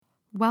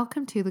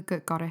Welcome to The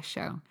Good Goddess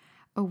Show,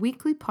 a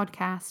weekly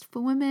podcast for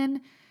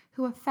women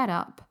who are fed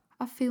up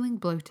of feeling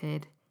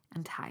bloated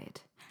and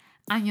tired.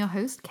 I'm your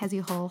host,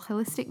 Kezia Hall,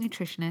 holistic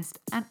nutritionist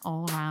and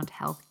all-around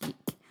health geek.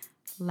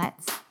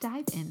 Let's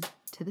dive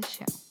into the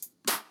show.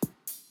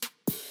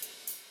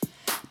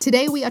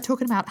 Today we are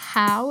talking about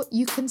how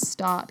you can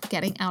start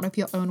getting out of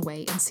your own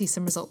way and see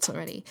some results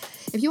already.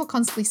 If you are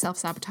constantly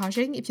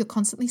self-sabotaging, if you're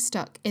constantly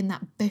stuck in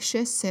that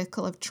vicious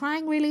circle of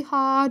trying really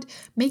hard,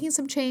 making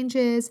some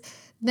changes,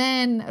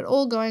 then it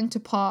all going to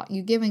pot,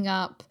 you giving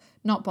up,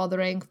 not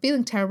bothering,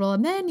 feeling terrible,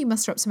 and then you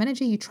muster up some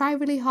energy, you try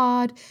really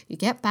hard, you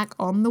get back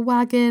on the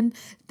wagon,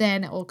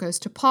 then it all goes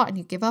to pot and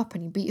you give up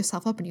and you beat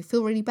yourself up and you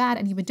feel really bad,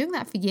 and you've been doing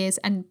that for years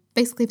and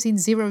basically have seen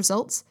zero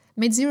results,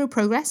 made zero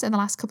progress in the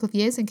last couple of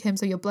years in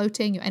terms of your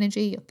bloating, your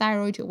energy, your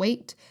thyroid, your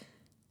weight.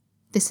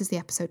 This is the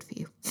episode for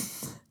you.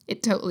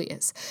 It totally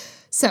is.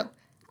 So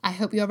I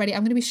hope you're ready.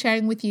 I'm going to be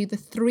sharing with you the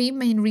 3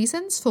 main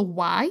reasons for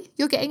why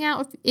you're getting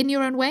out in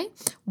your own way,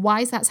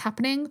 why that's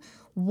happening,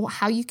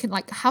 how you can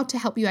how to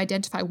help you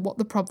identify what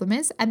the problem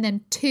is, and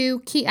then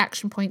 2 key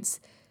action points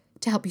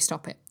to help you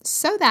stop it.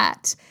 So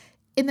that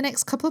in the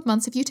next couple of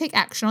months, if you take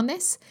action on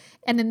this,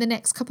 and in the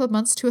next couple of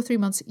months, 2 or 3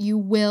 months, you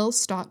will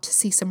start to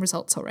see some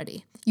results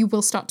already. You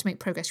will start to make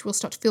progress. You will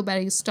start to feel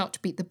better. You'll start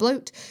to beat the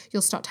bloat.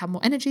 You'll start to have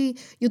more energy.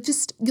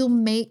 You'll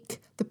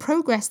make the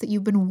progress that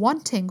you've been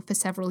wanting for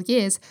several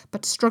years,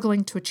 but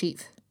struggling to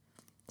achieve.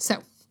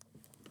 So,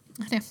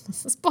 I know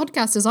this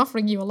podcast is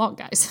offering you a lot,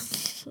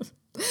 guys.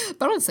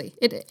 But honestly,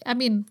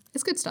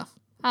 it's good stuff.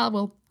 I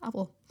will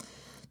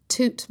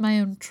toot my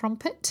own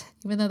trumpet,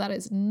 even though that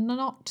is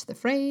not the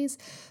phrase.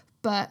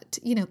 But,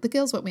 the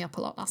girls woke me up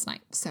a lot last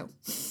night. So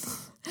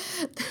it's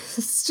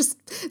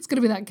going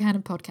to be that kind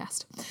of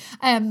podcast.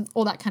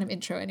 Or that kind of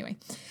intro anyway.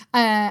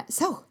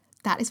 So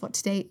that is what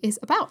today is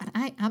about. And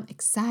I am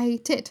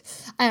excited.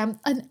 And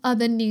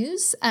other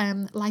news,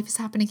 life is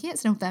happening here.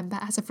 It's November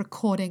as of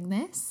recording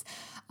this.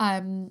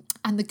 And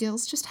the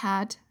girls just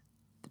had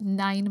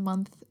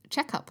 9-month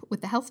checkup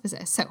with the health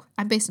visitor. So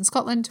I'm based in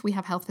Scotland. We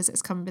have health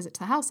visitors come and visit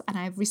to the house. And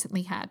I've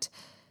recently had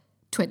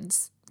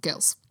twins,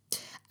 girls.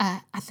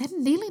 And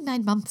then nearly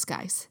 9 months,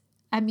 guys.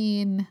 I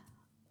mean,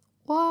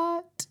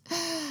 what?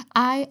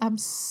 I am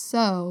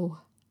so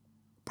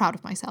proud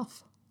of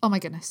myself. Oh my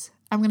goodness.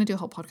 I'm going to do a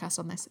whole podcast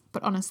on this.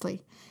 But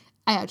honestly,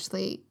 I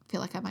actually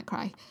feel like I might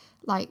cry.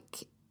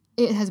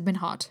 It has been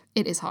hard.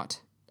 It is hard.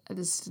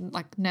 There's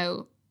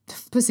no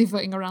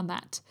pussyfooting around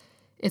that.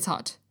 It's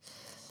hard.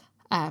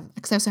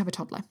 Because I also have a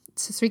toddler.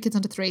 So 3 kids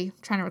under 3,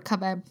 trying to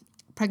recover.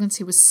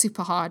 Pregnancy was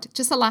super hard.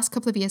 Just the last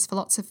couple of years for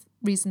lots of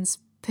reasons.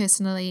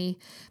 Personally,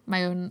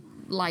 my own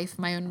life,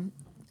 my own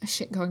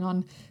shit going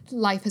on.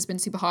 Life has been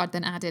super hard.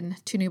 Then add in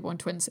 2 newborn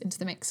twins into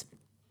the mix.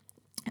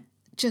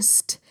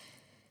 It's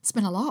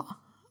been a lot.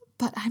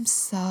 But I'm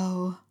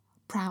so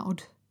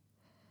proud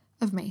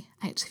of me.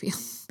 I actually feel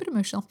a bit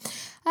emotional.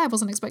 I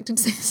wasn't expecting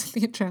to say this in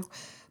the intro,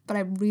 but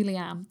I really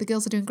am. The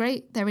girls are doing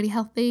great. They're really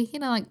healthy,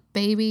 like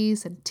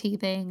babies and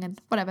teething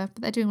and whatever,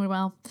 but they're doing really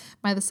well.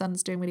 My other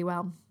son's doing really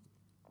well.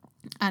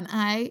 And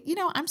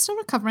I'm still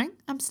recovering.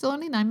 I'm still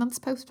only 9 months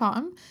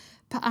postpartum,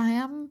 but I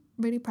am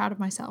really proud of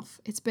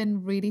myself. It's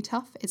been really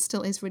tough. It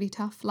still is really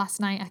tough. Last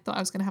night, I thought I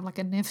was going to have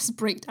a nervous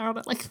breakdown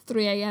at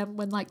 3 a.m.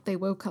 when they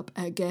woke up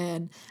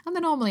again. And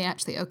they're normally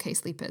actually okay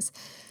sleepers.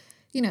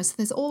 So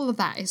there's all of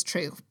that is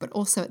true. But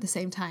also at the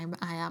same time,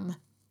 I am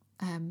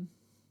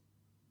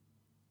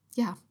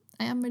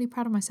really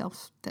proud of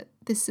myself that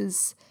this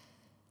is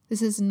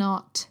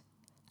not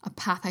a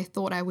path I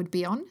thought I would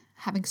be on,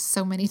 having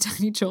so many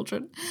tiny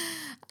children,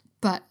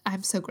 but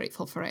I'm so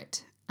grateful for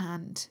it.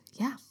 And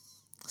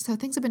so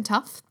things have been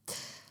tough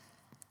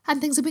and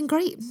things have been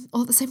great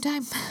all at the same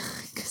time,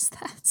 because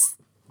that's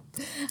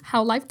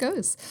how life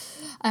goes.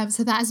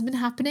 So that has been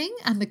happening,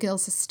 and the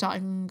girls are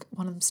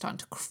one of them starting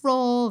to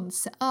crawl and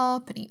sit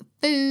up and eat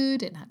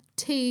food and have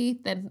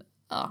teeth, and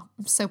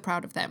I'm so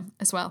proud of them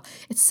as well.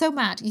 It's so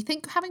mad. You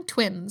think having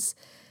twins,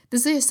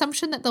 there's the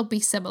assumption that they'll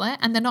be similar,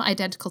 and they're not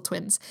identical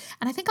twins.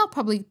 And I think I'll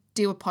probably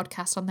do a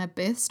podcast on their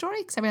birth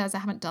story, because I realize I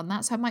haven't done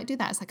that. So I might do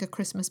that as a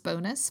Christmas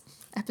bonus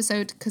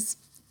episode, because,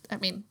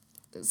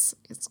 it's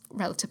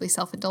relatively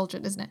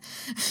self-indulgent, isn't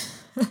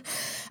it?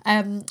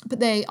 But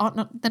they're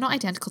not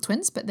identical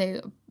twins, but they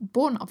were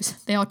born, obviously,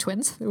 they are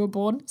twins. They were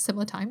born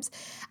similar times.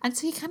 And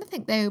so you kind of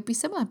think they would be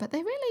similar, but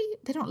they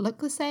don't look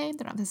the same.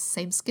 They don't have the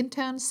same skin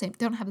tone, they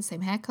don't have the same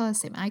hair color,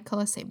 same eye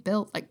color, same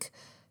build.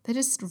 They're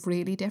just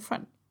really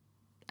different.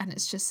 And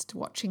it's just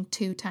watching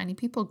 2 tiny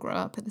people grow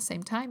up at the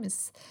same time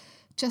is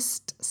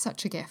just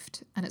such a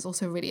gift. And it's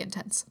also really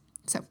intense.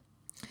 So,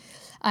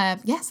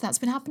 yes, that's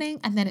been happening.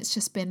 And then it's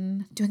just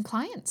been doing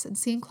clients and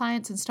seeing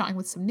clients and starting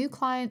with some new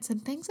clients.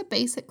 And things are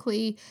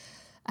basically,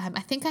 I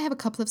think I have a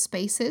couple of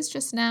spaces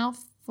just now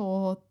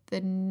for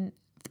to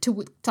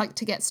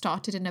get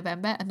started in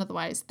November. And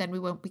otherwise, then we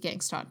won't be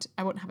getting started.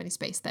 I won't have any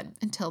space then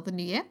until the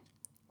new year,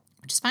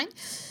 which is fine.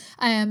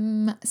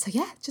 So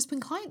just been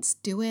clients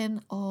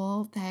doing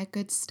all their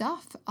good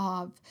stuff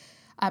of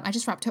I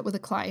just wrapped up with a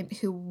client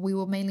who we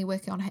were mainly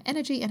working on her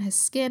energy and her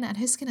skin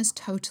is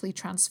totally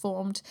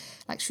transformed.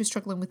 Like, she was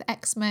struggling with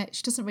eczema.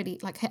 She doesn't really,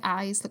 like, her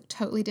eyes look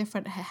totally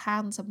different. Her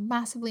hands are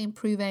massively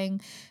improving.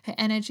 Her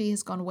energy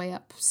has gone way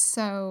up.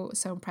 So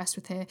impressed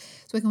with her. I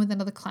was working with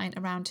another client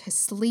around her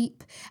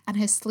sleep, and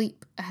her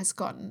sleep has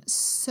gotten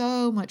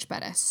so much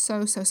better.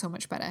 So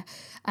much better.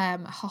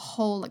 Her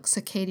whole, like,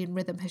 circadian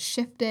rhythm has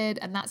shifted,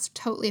 and that's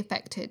totally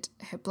affected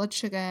her blood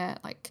sugar,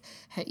 like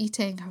her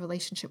eating, her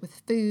relationship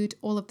with food,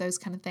 all of those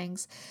kind of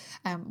things,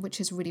 which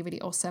is really,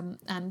 really awesome.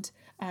 And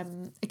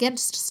again,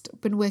 just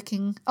been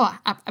working.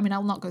 I mean,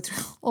 I'll not go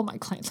through all my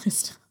client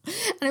list.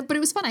 But it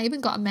was fun. I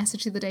even got a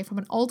message the other day from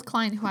an old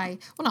client who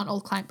not an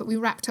old client, but we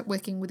wrapped up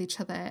working with each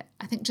other,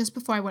 I think just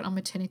before I went on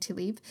maternity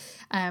leave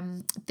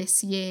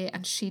this year.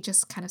 And she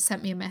just kind of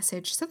sent me a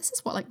message. So this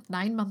is like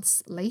 9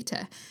 months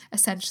later,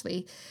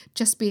 essentially,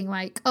 just being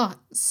like, oh,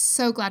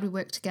 so glad we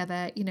worked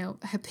together. You know,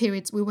 her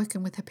periods, we're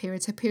working with her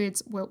periods. Her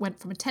periods went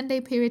from a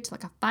 10-day period to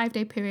like a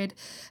 5-day period.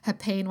 Her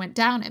pain went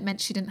down. It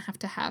meant she didn't have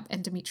to have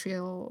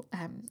endometrial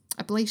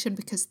ablation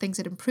because things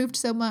had improved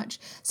so much.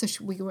 So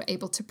we were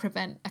able to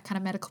prevent a kind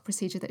of medical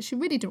procedure that she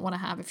really didn't want to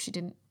have if she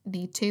didn't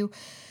need to.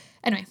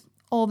 Anyway,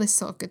 all this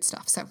sort of good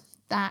stuff. So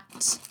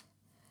that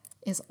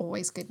is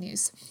always good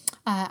news.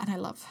 And I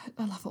love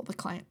all the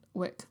client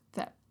work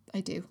that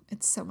I do.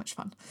 It's so much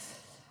fun.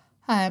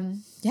 So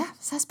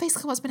that's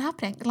basically what's been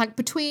happening. Like,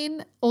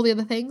 between all the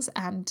other things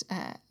and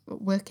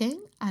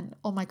working and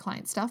all my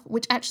client stuff,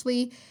 which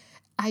actually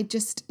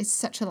it's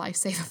such a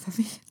lifesaver for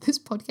me. This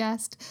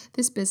podcast,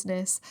 this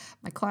business,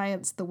 my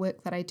clients, the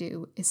work that I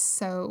do is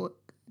so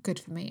good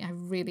for me. I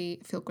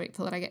really feel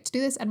grateful that I get to do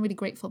this, and really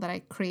grateful that I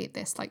create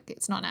this. Like,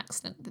 it's not an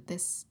accident that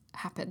this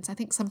happens. I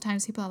think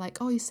sometimes people are like,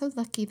 oh, you're so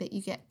lucky that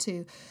you get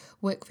to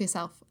work for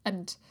yourself.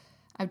 And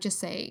I would just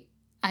say,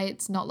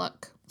 it's not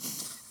luck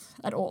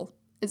at all.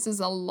 This is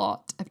a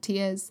lot of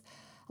tears,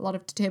 a lot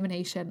of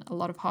determination, a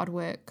lot of hard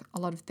work, a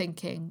lot of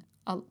thinking.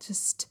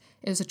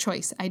 It was a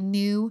choice. I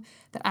knew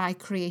that I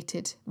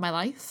created my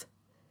life,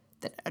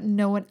 that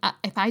no one,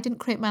 if I didn't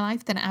create my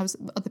life, then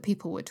other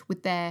people would,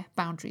 with their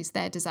boundaries,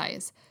 their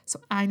desires.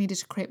 So I needed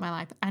to create my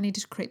life. I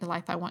needed to create the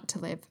life I want to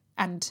live.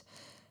 And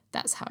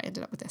that's how I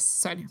ended up with this.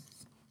 So anyway,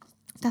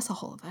 that's a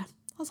whole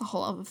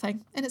other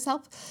thing in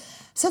itself.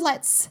 So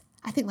I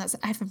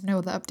have no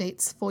other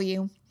updates for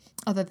you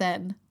other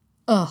than,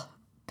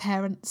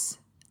 parents,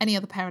 any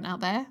other parent out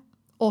there,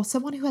 or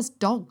someone who has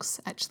dogs,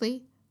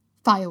 actually,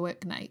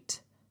 firework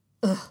night.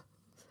 I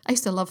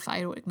used to love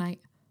firework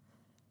night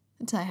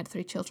until I had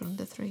 3 children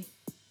under 3.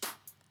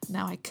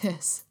 Now I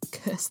curse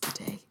the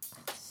day.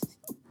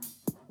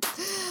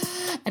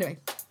 Anyway,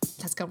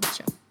 let's go on with the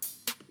show.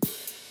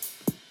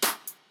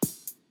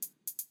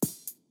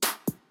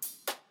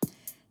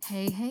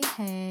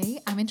 Hey,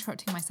 I'm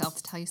interrupting myself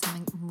to tell you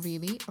something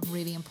really,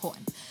 really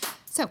important.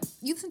 So,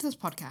 you listen to this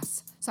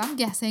podcast, so I'm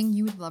guessing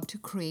you would love to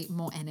create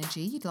more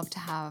energy. You'd love to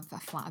have a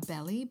flatter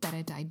belly,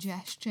 better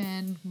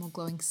digestion, more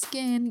glowing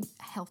skin,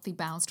 healthy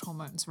balanced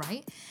hormones,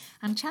 right?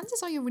 And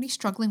chances are you're really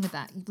struggling with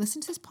that. You've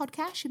listened to this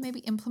podcast, you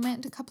maybe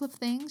implemented a couple of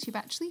things, you're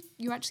actually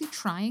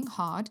trying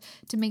hard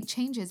to make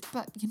changes,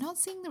 but you're not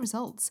seeing the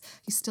results.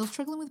 You're still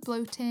struggling with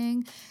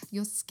bloating,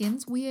 your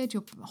skin's weird,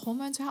 your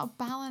hormones are out of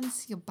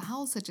balance, your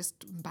bowels are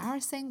just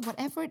embarrassing,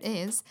 whatever it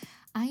is,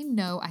 I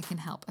know I can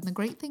help. And the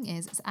great thing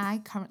is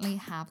I currently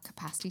have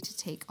capacity to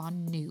take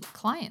on new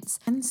clients.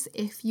 And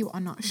if you're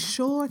not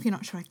sure I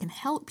can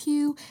help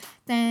you,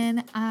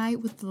 then I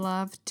would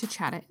love to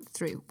chat it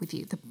through with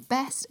you. The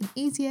best and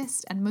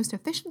easiest and most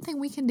efficient thing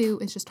we can do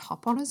is just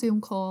hop on a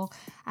Zoom call,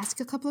 ask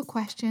a couple of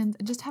questions,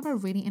 and just have a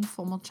really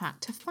informal chat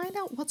to find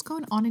out what's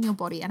going on in your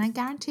body. And I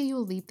guarantee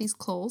you'll leave these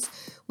calls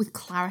with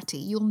clarity.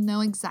 You'll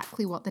know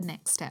exactly what the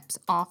next steps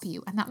are for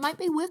you. And that might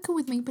be working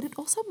with me, but it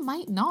also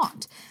might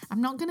not.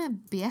 I'm not going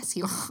to BS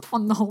you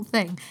on the whole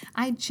thing.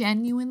 I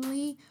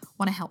genuinely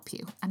want to help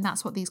you, and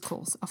that's what these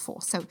calls are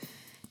for. So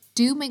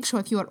do make sure,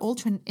 if you are at all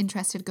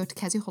interested, go to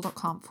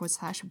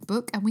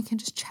keziahall.com/book, and we can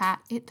just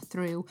chat it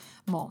through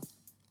more.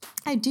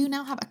 I do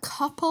now have a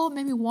couple,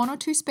 maybe 1 or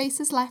 2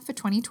 spaces left for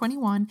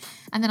 2021,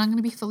 and then I'm going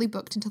to be fully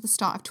booked until the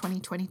start of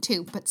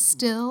 2022, but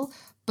still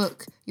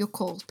book your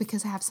calls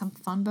because I have some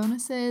fun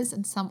bonuses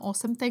and some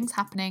awesome things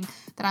happening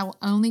that I will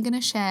only going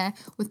to share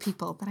with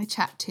people that I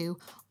chat to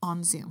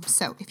on Zoom.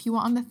 So if you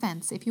are on the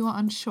fence, if you are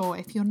unsure,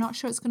 if you're not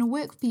sure it's going to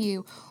work for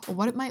you, or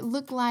what it might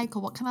look like,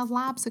 or what kind of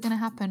labs are going to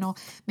happen, or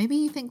maybe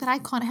you think that I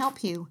can't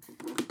help you,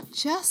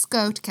 just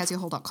go to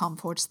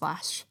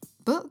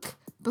keziahall.com/book.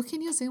 Book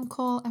in your Zoom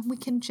call and we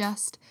can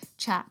just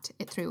chat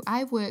it through.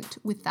 I've worked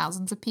with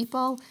thousands of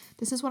people.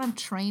 This is what I'm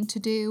trained to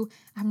do.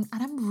 And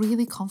I'm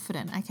really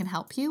confident I can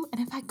help you. And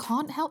if I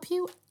can't help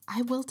you,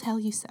 I will tell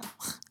you so.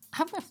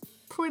 I'm a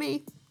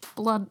pretty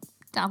blunt,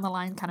 down the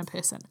line kind of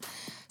person.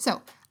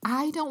 So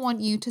I don't want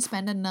you to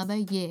spend another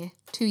year,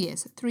 2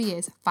 years, 3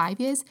 years,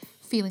 5 years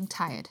feeling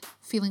tired,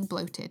 feeling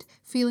bloated,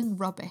 feeling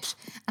rubbish,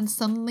 and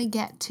suddenly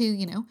get to,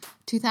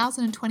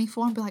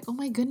 2024 and be like, oh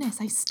my goodness,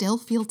 I still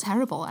feel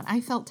terrible. And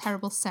I felt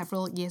terrible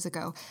several years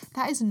ago.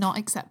 That is not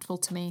acceptable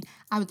to me.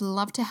 I would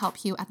love to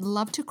help you. I'd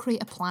love to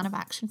create a plan of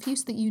action for you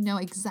so that you know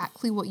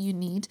exactly what you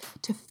need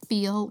to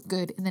feel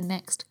good in the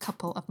next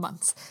couple of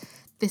months.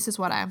 This is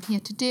what I am here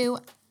to do.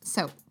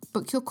 So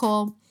book your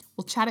call.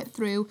 We'll chat it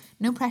through.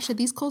 No pressure.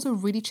 These calls are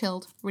really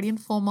chilled, really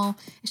informal.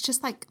 It's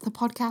just like the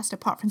podcast,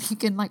 apart from you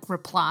can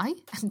reply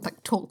and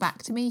talk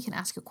back to me. You can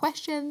ask your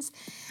questions.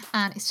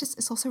 And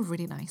it's also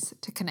really nice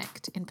to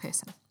connect in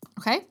person.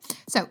 Okay.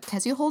 So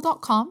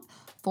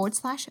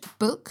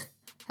keziahall.com/book.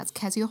 That's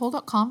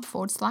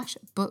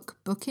keziahall.com/book.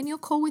 Book in your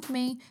call with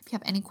me. If you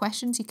have any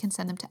questions, you can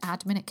send them to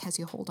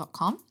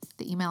admin@keziahall.com,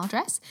 the email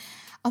address.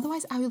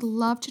 Otherwise, I would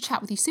love to chat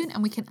with you soon,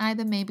 and we can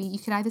you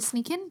could either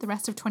sneak in the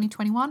rest of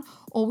 2021,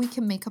 or we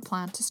can make a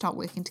plan to start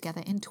working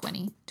together in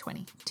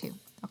 2022.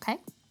 Okay?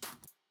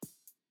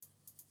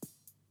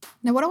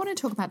 Now, what I want to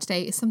talk about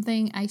today is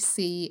something I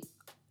see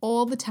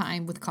all the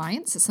time with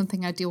clients. It's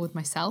something I deal with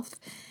myself,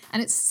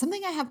 and it's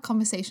something I have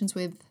conversations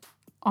with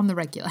on the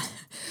regular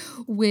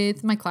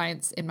with my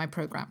clients in my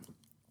program.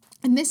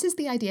 And this is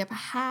the idea of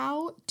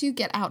how do you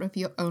get out of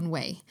your own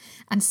way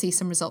and see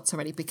some results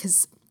already?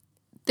 Because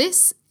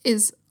this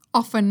is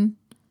often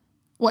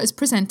what is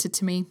presented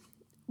to me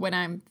when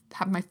I'm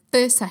having my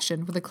first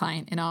session with a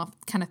client in our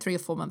kind of 3 or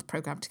 4 month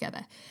program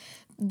together.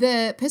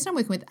 The person I'm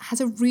working with has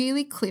a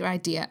really clear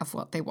idea of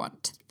what they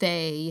want.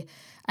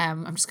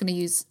 I'm just going to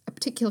use a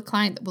particular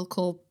client that we'll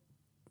call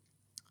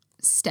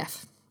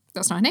Steph.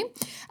 That's not her name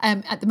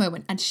at the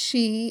moment. And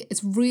she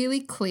is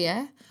really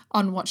clear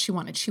on what she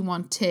wanted. She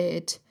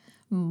wanted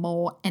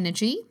more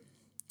energy.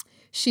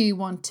 She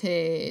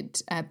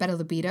wanted better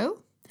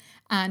libido.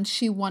 And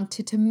she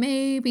wanted to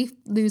maybe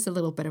lose a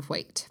little bit of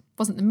weight.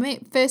 Wasn't the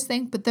first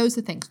thing, but those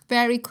are things.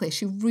 Very clear.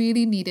 She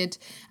really needed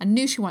and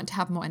knew she wanted to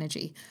have more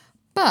energy.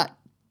 But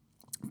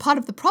part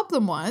of the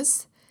problem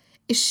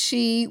is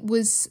she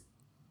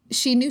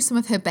knew some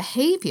of her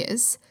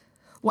behaviors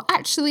were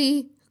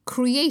actually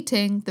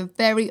creating the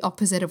very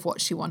opposite of what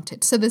she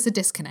wanted. So there's a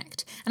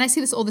disconnect. And I see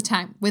this all the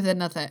time with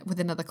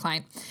another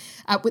client,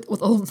 with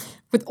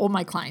all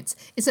my clients,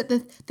 is that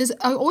there's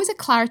always a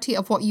clarity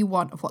of what you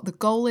want, of what the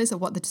goal is, of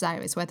what the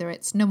desire is, whether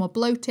it's no more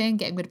bloating,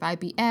 getting rid of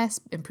IBS,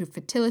 improved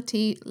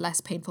fertility,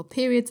 less painful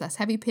periods, less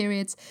heavy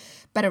periods,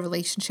 better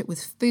relationship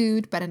with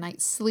food, better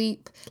night's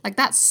sleep.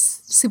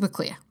 That's super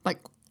clear.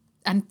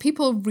 And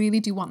people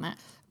really do want that.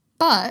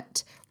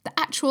 But the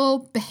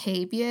actual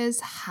behaviors,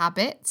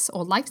 habits,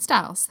 or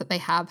lifestyles that they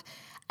have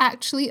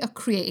actually are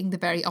creating the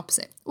very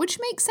opposite, which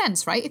makes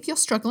sense, right? If you're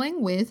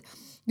struggling with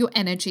your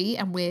energy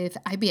and with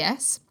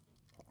IBS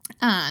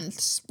and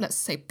let's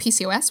say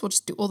PCOS, we'll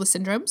just do all the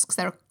syndromes because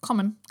they're a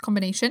common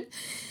combination.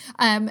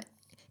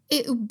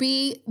 It would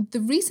be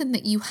the reason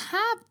that you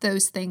have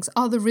those things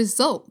are the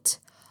result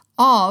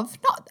of,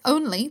 not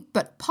only,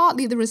 but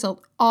partly the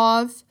result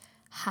of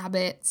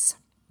habits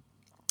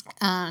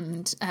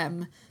and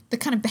the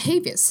kind of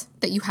behaviors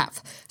that you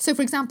have. So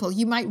for example,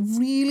 you might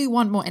really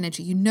want more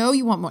energy. You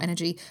want more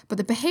energy, but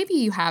the behavior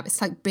you have is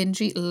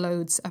binge eat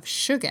loads of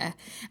sugar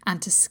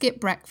and to skip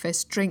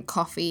breakfast, drink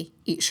coffee,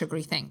 eat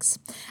sugary things.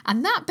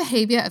 And that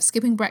behavior of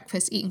skipping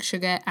breakfast, eating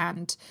sugar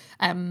and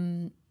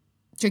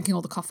drinking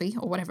all the coffee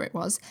or whatever it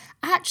was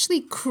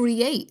actually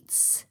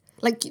creates,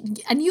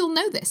 and you'll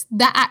know this,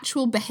 that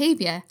actual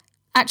behavior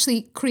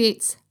actually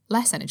creates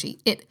less energy.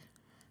 It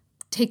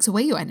takes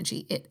away your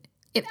energy. It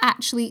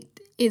actually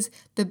is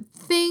the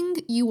thing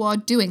you are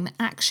doing, the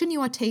action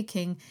you are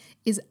taking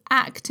is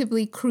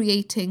actively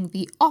creating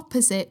the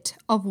opposite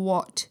of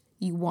what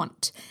you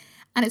want.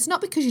 And it's not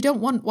because you don't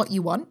want what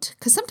you want,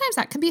 because sometimes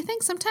that can be a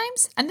thing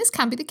sometimes, and this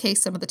can be the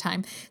case some of the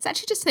time. It's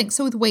actually just a thing.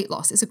 So with weight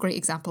loss, it's a great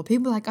example.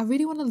 People are like, I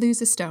really want to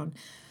lose a stone,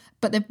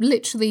 but they've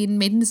literally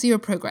made zero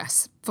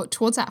progress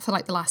towards that for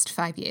the last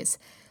 5 years.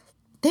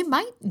 They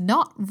might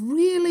not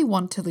really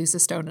want to lose a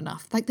stone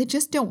enough. They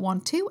just don't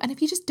want to. And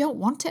if you just don't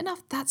want it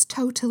enough, that's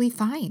totally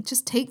fine.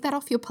 Just take that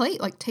off your plate.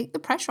 Take the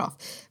pressure off.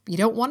 If you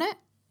don't want it,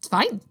 it's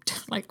fine.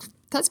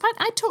 That's fine.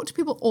 I talk to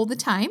people all the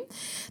time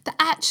that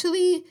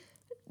actually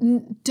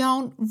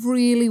don't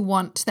really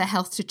want their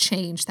health to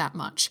change that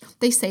much.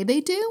 They say they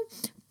do,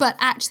 but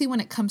actually when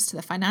it comes to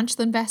the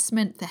financial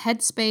investment, the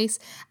headspace,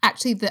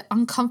 actually the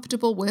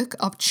uncomfortable work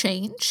of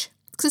change,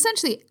 because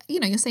essentially,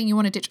 you're saying you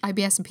want to ditch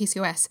IBS and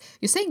PCOS.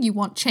 You're saying you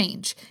want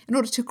change. In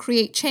order to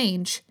create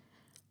change,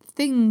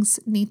 things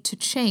need to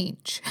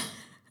change,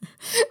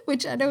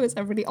 which I know is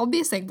a really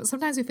obvious thing, but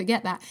sometimes we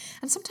forget that.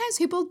 And sometimes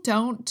people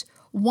don't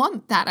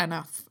want that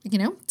enough,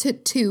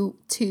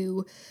 to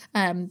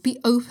be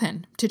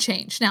open to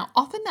change. Now,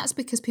 often that's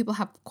because people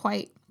have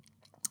quite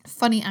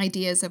funny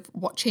ideas of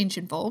what change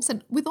involves.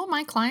 And with all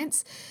my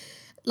clients,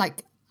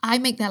 I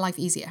make their life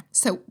easier.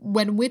 So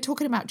when we're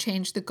talking about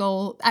change, the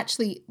goal,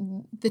 actually,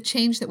 the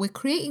change that we're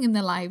creating in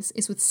their lives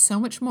is with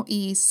so much more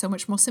ease, so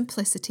much more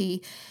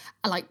simplicity.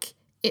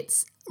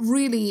 it's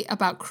really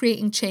about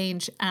creating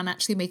change and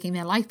actually making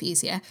their life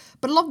easier.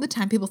 But a lot of the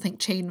time people think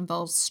change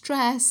involves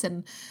stress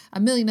and a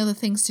million other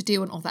things to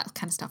do and all that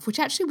kind of stuff, which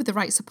actually with the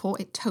right support,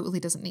 it totally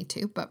doesn't need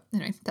to. But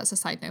anyway, that's a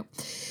side note.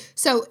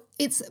 So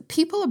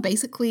people are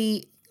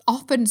basically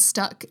often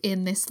stuck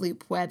in this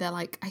loop where they're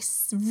like, I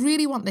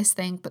really want this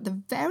thing, but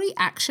the very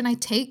action I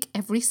take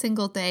every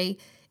single day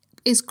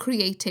is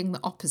creating the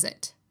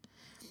opposite.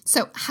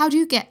 So how do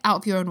you get out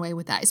of your own way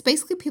with that? It's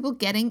basically people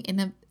getting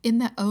in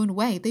their own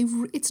way.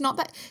 It's not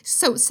that.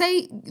 So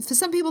say for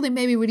some people, they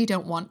maybe really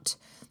don't want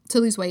to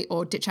lose weight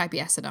or ditch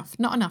IBS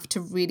not enough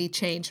to really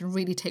change and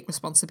really take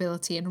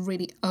responsibility and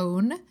really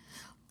own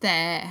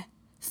their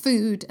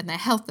food and their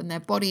health and their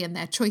body and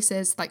their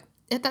choices. Like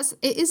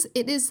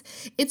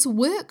it's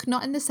work,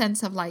 not in the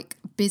sense of like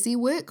busy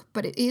work,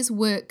 but it is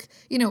work.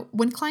 You know,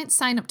 when clients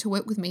sign up to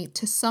work with me,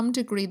 to some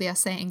degree, they are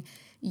saying,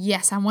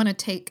 yes, I want to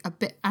take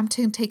I'm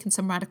taking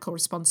some radical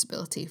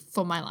responsibility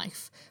for my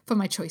life, for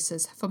my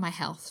choices, for my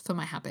health, for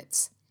my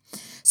habits.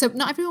 So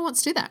not everyone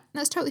wants to do that.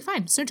 That's totally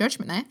fine. There's no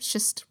judgment there. It's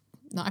just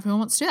not everyone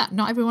wants to do that.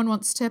 Not everyone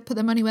wants to put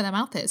their money where their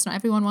mouth is. Not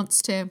everyone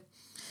wants to,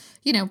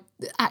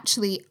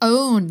 actually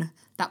own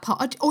that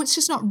part. Or it's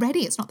just not ready.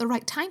 It's not the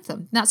right time for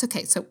them. That's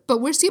okay. So, but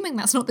we're assuming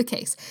that's not the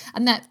case.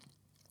 And that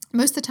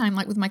most of the time,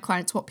 like with my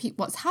clients,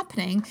 what's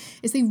happening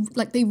is they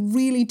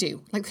really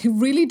do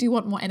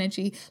want more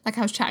energy. Like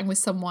I was chatting with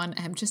someone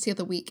just the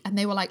other week, and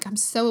they were like, I'm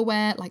so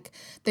aware, like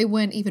they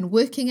weren't even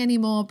working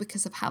anymore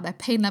because of how their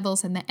pain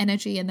levels and their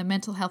energy and their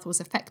mental health was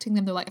affecting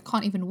them. They're like, I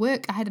can't even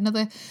work. I had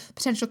another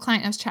potential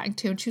client I was chatting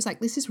to, and she was like,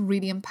 this is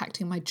really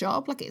impacting my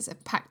job. Like it's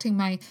impacting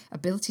my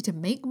ability to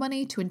make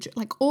money, to enjoy,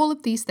 like all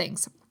of these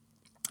things.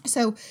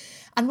 So,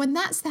 and when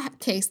that's that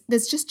case,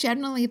 there's just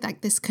generally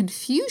like this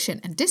confusion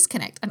and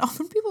disconnect. And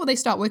often people, when they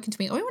start working to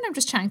me, or when I'm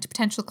just chatting to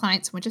potential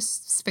clients and we're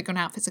just figuring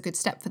out if it's a good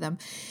step for them,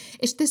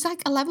 there's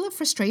like a level of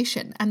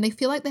frustration, and they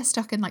feel like they're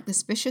stuck in like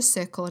this vicious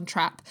circle and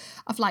trap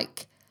of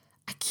like,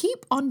 I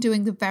keep on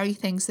doing the very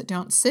things that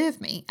don't serve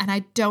me, and I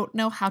don't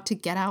know how to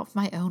get out of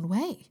my own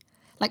way.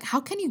 Like, how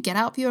can you get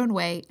out of your own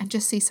way and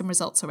just see some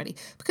results already?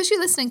 Because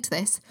you're listening to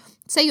this,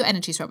 say your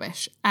energy's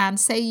rubbish, and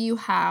say you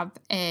have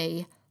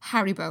a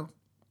Haribo,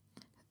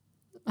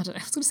 I don't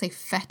know, I was going to say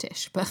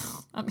fetish, but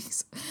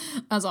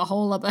that's a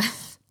whole other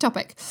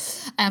topic,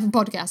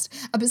 podcast.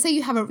 But say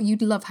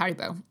you'd love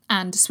Haribo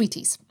and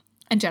sweeties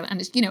and jelly, and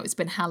it's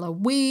been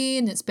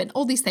Halloween, it's been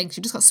all these things.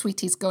 You just got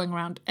sweeties going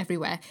around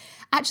everywhere.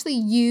 Actually,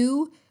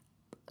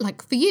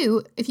 for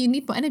you, if you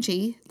need more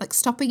energy, like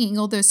stopping eating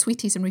all those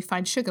sweeties and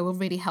refined sugar will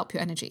really help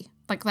your energy.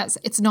 Like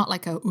it's not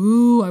like I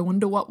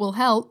wonder what will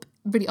help.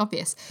 Really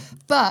obvious.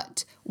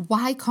 But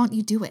why can't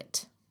you do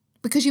it?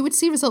 Because you would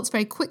see results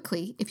very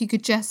quickly if you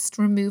could just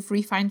remove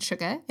refined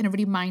sugar in a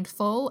really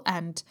mindful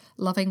and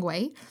loving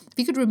way. If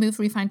you could remove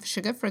refined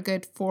sugar for a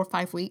good 4 or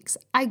 5 weeks,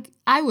 I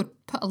would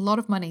put a lot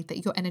of money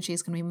that your energy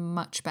is going to be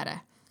much better.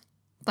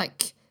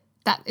 Like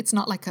that, it's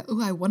not like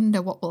I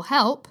wonder what will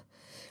help.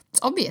 It's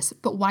obvious,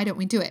 but why don't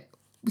we do it?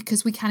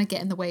 Because we kind of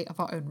get in the way of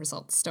our own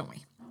results, don't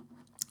we?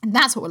 And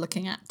that's what we're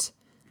looking at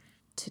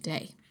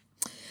today.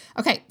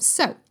 Okay,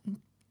 so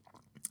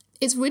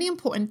it's really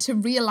important to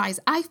realize,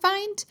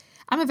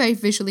 I'm a very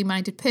visually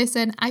minded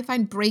person. I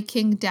find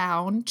breaking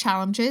down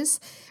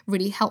challenges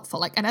really helpful.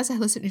 Like, and as a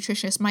holistic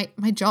nutritionist,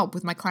 my job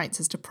with my clients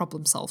is to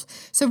problem solve.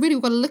 So really,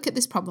 we've got to look at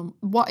this problem.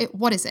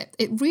 What is it?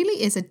 It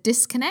really is a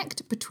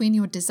disconnect between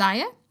your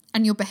desire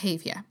and your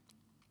behavior.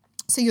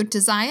 So your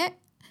desire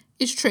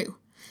is true.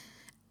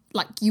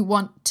 Like you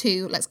want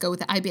to, let's go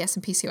with the IBS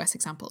and PCOS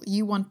example.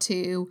 You want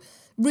to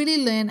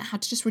really learn how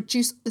to just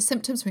reduce the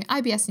symptoms from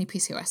your IBS and your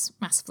PCOS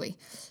massively.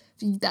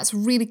 That's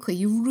really clear.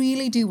 You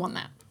really do want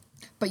that.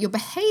 But your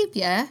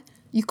behavior,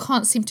 you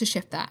can't seem to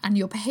shift that. And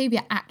your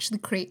behavior actually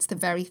creates the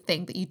very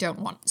thing that you don't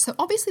want. So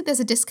obviously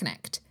there's a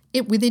disconnect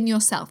within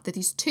yourself. There's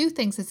these two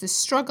things. There's this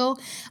struggle.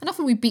 And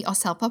often we beat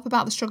ourselves up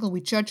about the struggle.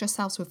 We judge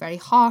ourselves. We're very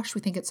harsh.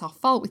 We think it's our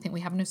fault. We think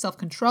we have no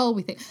self-control.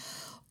 We think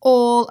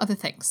all other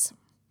things.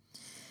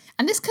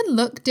 And this can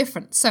look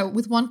different. So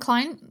with one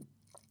client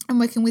I'm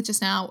working with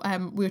just now,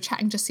 we were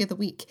chatting just the other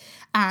week,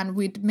 and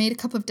we'd made a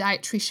couple of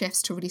dietary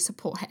shifts to really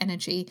support her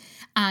energy,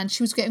 and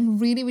she was getting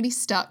really, really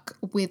stuck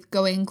with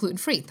going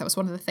gluten-free. That was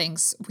one of the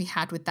things we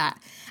had with that.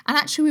 And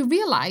actually we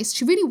realized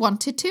she really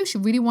wanted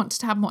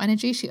to have more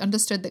energy. She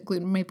understood that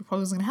gluten maybe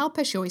probably wasn't going to help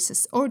her. She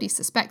already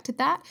suspected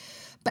that.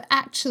 But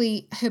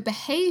actually her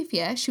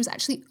behavior, she was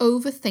actually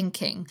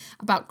overthinking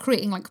about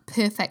creating like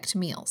perfect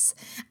meals.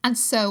 And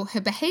so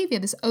her behavior,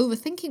 this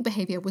overthinking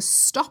behavior, was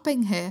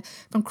stopping her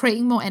from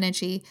creating more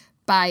energy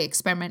by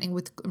experimenting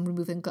with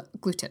removing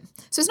gluten.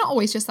 So it's not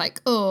always just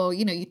like,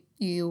 you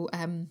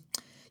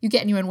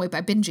get in your own way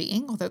by binge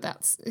eating, although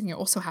that's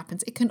also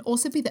happens. It can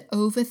also be the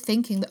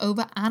overthinking, the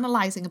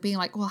over-analyzing of being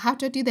like, well, how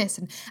do I do this?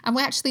 And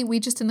we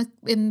just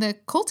in the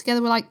call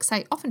together, we're like, because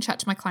I often chat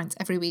to my clients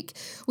every week,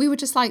 we were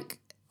just like,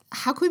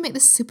 how can we make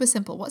this super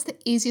simple? What's the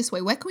easiest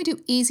way? Where can we do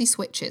easy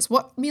switches?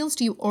 What meals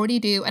do you already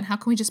do? And how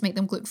can we just make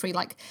them gluten-free?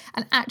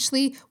 And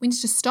actually, we need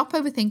to stop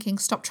overthinking,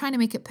 stop trying to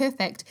make it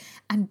perfect,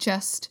 and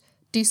just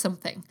do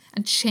something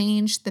and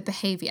change the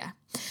behavior.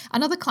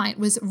 Another client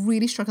was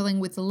really struggling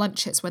with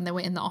lunches when they were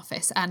in the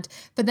office, and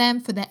for them,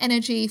 for their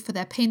energy, for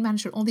their pain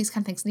management, all these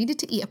kind of things, needed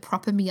to eat a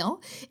proper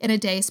meal in a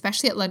day,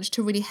 especially at lunch,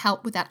 to really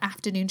help with that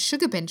afternoon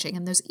sugar binging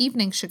and those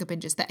evening sugar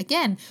binges that,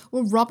 again,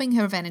 were robbing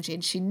her of energy.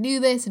 And she knew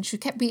this, and she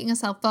kept beating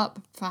herself up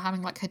for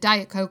having like her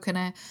Diet Coke and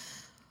a,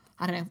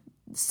 I don't know,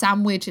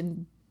 sandwich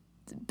and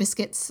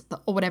biscuits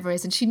or whatever it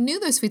is. And she knew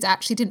those foods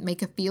actually didn't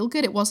make her feel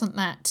good. It wasn't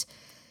that,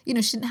 you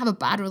know, she didn't have a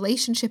bad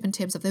relationship in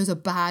terms of those are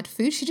bad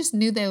food. She just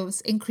knew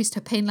those increased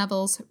her pain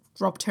levels,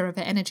 robbed her of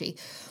her energy.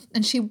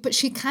 But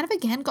she kind of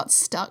again got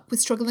stuck with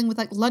struggling with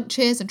like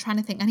lunches and trying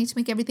to think, I need to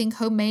make everything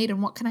homemade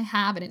and what can I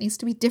have? And it needs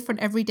to be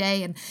different every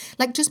day. And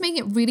like just making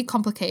it really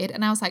complicated.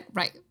 And I was like,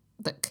 right,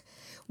 look,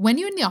 when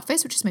you're in the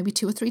office, which is maybe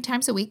 2 or 3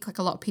 times a week, like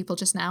a lot of people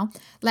just now,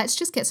 let's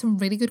just get some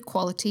really good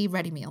quality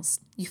ready meals.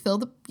 You fill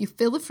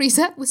the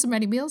freezer with some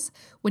ready meals.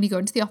 When you go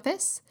into the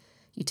office,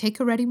 you take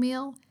a ready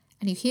meal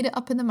and you heat it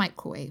up in the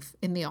microwave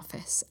in the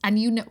office. And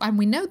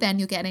we know then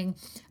you're getting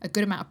a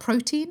good amount of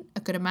protein,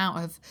 a good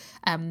amount of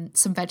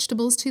some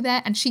vegetables to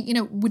there. And she,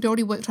 we'd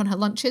already worked on her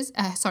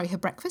her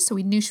breakfast. So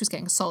we knew she was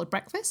getting a solid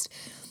breakfast.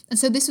 And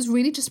so this was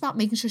really just about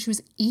making sure she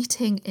was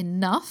eating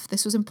enough.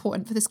 This was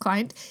important for this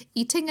client,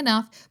 eating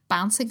enough,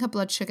 balancing her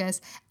blood sugars,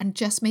 and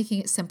just making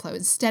it simpler.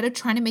 Instead of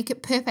trying to make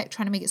it perfect,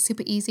 trying to make it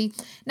super easy.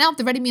 Now,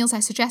 the ready meals I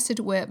suggested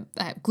were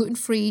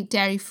gluten-free,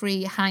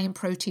 dairy-free, high in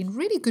protein,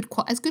 really good,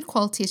 as good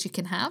quality as you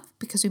can have,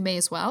 because we may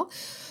as well.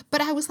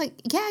 But I was like,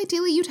 yeah,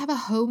 ideally you'd have a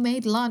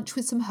homemade lunch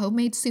with some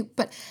homemade soup,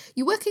 but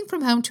you're working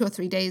from home 2 or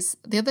 3 days,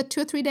 the other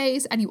 2 or 3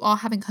 days, and you are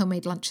having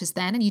homemade lunches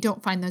then, and you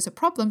don't find those a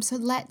problem. So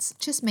let's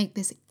just make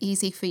this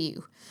easy for you.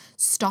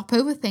 Stop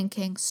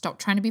overthinking, stop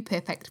trying to be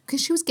perfect,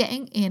 because she was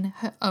getting in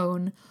her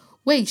own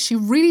way. She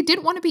really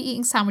didn't want to be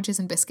eating sandwiches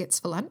and biscuits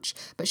for lunch,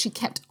 but she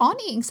kept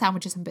on eating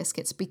sandwiches and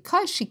biscuits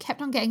because she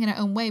kept on getting in her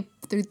own way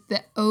through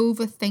the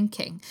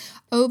overthinking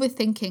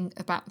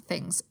about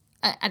things.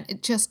 And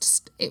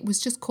it was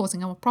just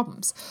causing her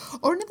problems.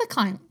 Or another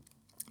client,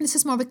 this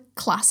is more of a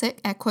classic,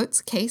 air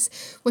quotes, case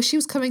where she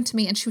was coming to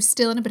me and she was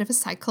still in a bit of a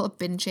cycle of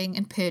binging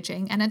and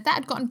purging. And that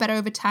had gotten better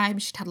over time.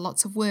 She'd had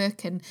lots of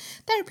work and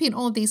therapy and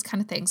all of these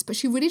kind of things. But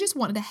she really just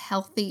wanted a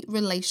healthy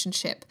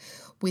relationship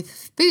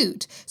with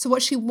food. So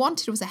what she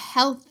wanted was a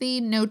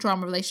healthy, no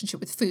drama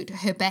relationship with food.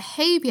 Her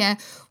behavior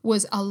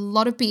was a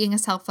lot of beating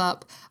herself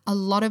up, a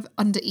lot of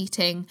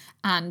undereating,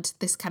 and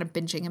this kind of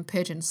binging and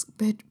purging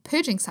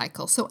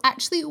cycle. So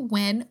actually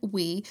when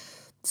we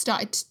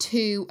started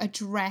to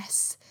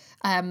address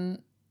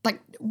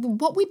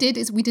what we did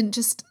is we didn't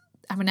just,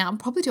 I'll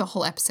probably do a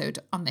whole episode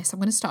on this. I'm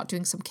going to start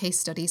doing some case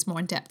studies more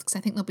in depth because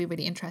I think they'll be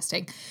really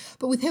interesting.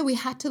 But with her, we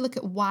had to look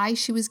at why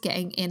she was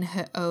getting in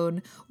her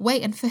own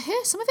way. And for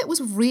her, some of it was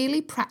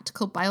really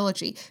practical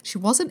biology. She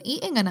wasn't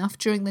eating enough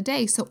during the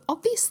day. So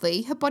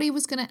obviously her body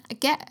was going to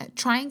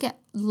try and get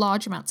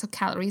large amounts of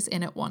calories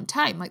in at one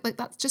time. Like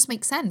that just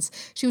makes sense.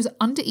 She was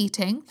under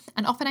eating.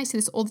 And often I see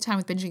this all the time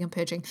with binging and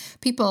purging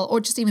people, or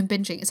just even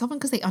binging. It's often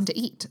because they under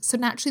eat. So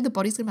naturally the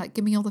body's going to be like,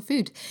 give me all the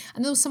food.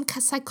 And there was some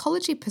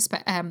psychology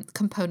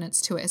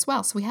components to it as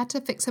well. So we had to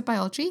fix her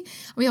biology.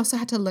 We also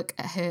had to look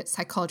at her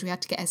psychology. We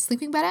had to get her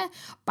sleeping better,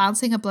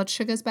 balancing her blood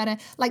sugars better.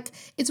 Like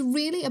it's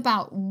really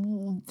about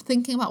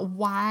thinking about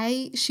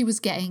why she was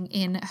getting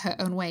in her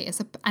own way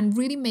and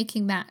really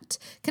making that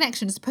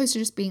connection, as opposed to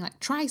just being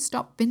like,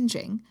 stop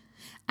binging.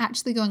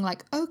 Actually going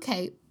like,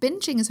 okay,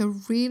 binging is a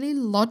really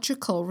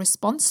logical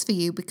response for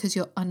you because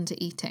you're under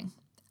eating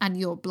and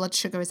your blood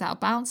sugar is out of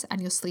balance and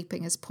your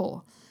sleeping is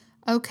poor.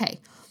 Okay,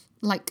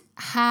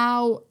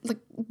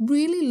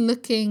 really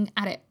looking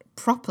at it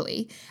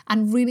properly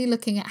and really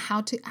looking at how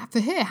to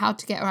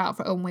get her out of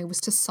her own way was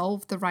to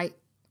solve the right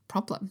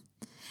problem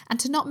and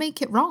to not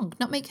make it wrong,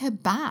 not make her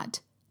bad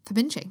for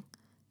binging.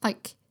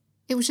 Like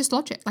it was just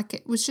logic.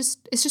 It's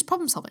just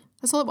problem solving.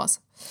 That's all it was.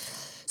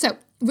 So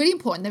really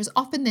important. There's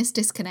often this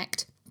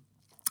disconnect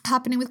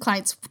happening with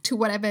clients to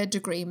whatever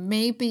degree.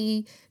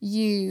 Maybe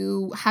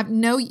you have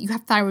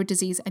thyroid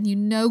disease and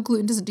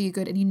gluten doesn't do you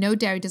good and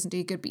dairy doesn't do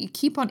you good, but you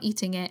keep on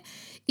eating it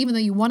even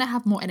though you want to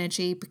have more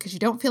energy because you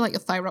don't feel like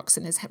your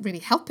thyroxine is really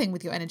helping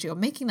with your energy or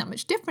making that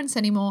much difference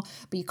anymore,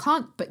 but you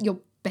can't, but your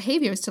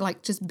behavior is to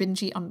just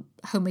binge eat on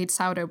homemade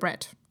sourdough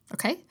bread.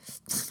 Okay,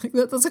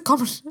 that's a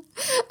common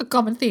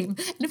theme.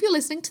 And if you're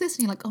listening to this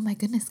and you're like, oh my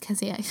goodness,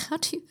 Kezia,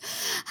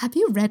 have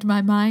you read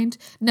my mind?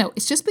 No,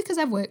 it's just because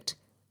I've worked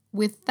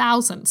with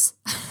thousands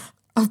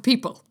of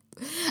people.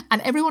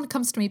 And everyone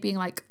comes to me being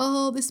like,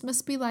 oh, this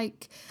must be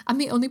like, I'm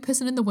the only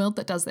person in the world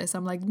that does this.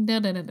 I'm like, no.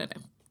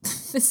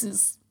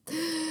 This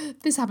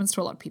happens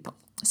to a lot of people.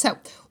 So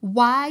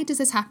why does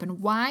this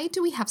happen? Why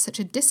do we have such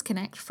a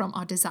disconnect from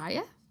our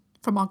desire,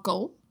 from our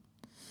goal,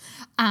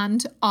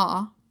 and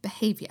our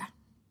behavior?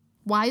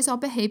 Why is our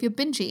behavior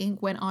binge eating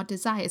when our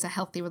desire is a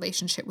healthy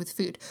relationship with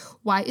food?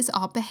 Why is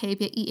our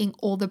behavior eating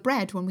all the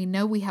bread when we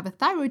know we have a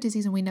thyroid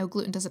disease and we know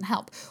gluten doesn't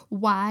help?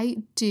 Why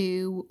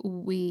do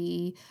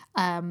we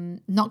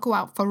not go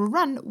out for a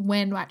run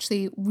when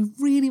actually we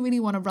really, really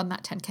want to run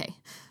that 10K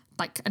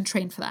and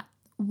train for that?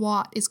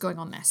 what is going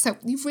on there. So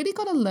you've really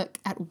got to look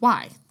at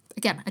why.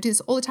 Again, I do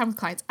this all the time with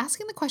clients.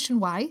 Asking the question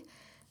why,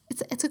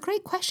 it's a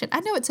great question.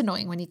 I know it's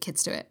annoying when your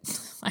kids do it.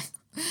 Like,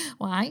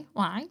 why?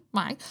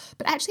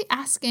 But actually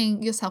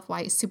asking yourself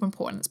why is super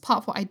important. It's part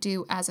of what I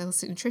do as a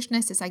holistic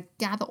nutritionist is I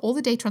gather all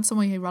the data on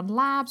someone who run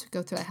labs, we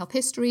go through their health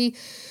history,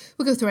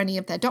 we go through any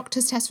of their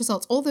doctor's test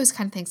results, all those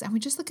kind of things. And we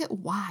just look at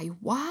why,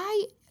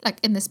 like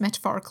in this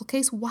metaphorical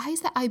case, why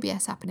is their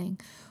IBS happening?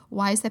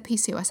 Why is their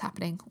PCOS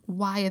happening?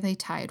 Why are they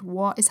tired?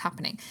 What is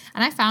happening?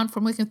 And I found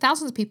from working with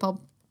thousands of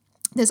people,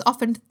 there's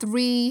often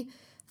 3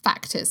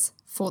 factors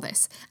for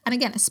this. And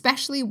again,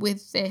 especially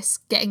with this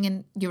getting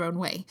in your own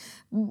way.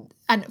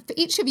 And for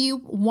each of you,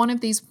 one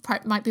of these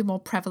might be more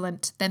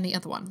prevalent than the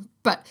other one.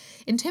 But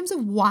in terms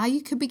of why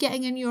you could be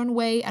getting in your own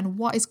way and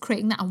what is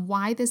creating that and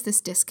why there's this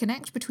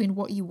disconnect between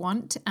what you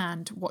want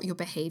and what your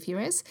behavior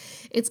is,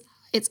 it's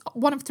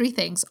one of 3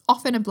 things,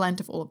 often a blend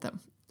of all of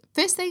them.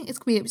 First thing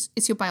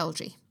it's your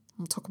biology.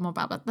 We'll talk more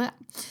about that.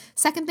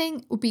 Second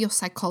thing would be your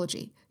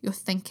psychology, your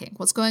thinking,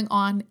 what's going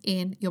on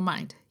in your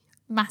mind.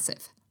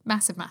 Massive.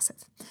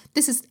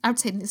 This is, I would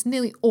say, it's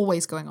nearly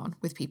always going on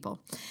with people.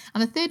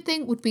 And the third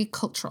thing would be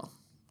cultural.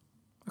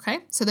 Okay,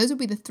 so those would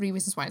be the 3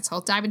 reasons why. So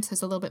I'll dive into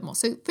this a little bit more.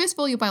 So first of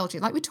all, your biology.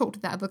 Like we talked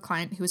with that other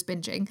client who was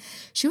binging,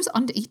 she was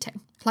under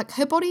eating. Like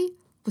her body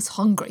was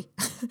hungry.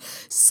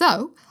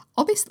 So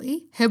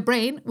obviously her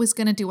brain was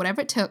going to do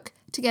whatever it took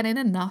to get in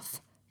enough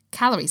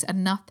calories,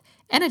 enough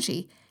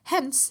energy.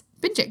 Hence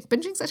binging.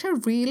 Binging is actually a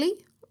really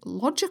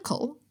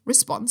logical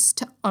response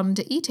to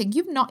under eating.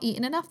 You've not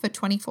eaten enough for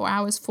 24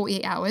 hours,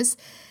 48 hours.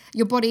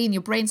 Your body and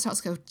your brain starts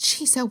to go,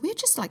 gee, so we're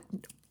just like,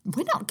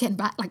 we're not getting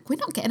back, like we're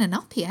not getting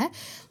enough here.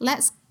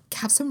 Let's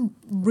have some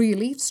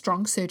really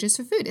strong surges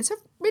for food. It's a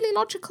really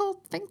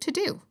logical thing to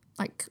do.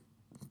 Like,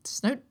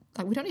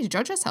 we don't need to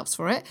judge ourselves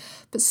for it.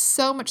 But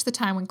so much of the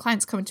time when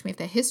clients come to me, if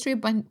their history of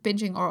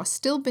binging or are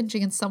still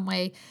binging in some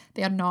way,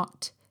 they are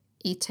not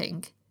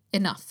eating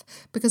enough.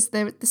 Because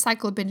the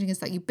cycle of binging is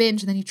that you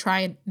binge and then you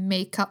try and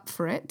make up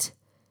for it,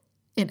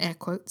 in air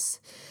quotes,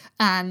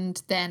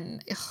 and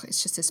then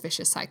it's just this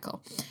vicious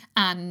cycle,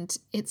 and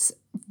it's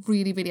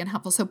really, really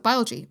unhelpful. So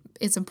biology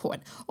is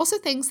important. Also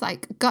things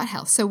like gut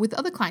health. So with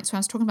other clients, when I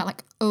was talking about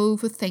like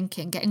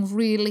overthinking, getting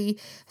really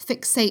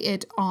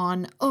fixated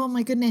on, oh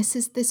my goodness,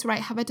 is this right?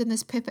 Have I done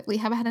this perfectly?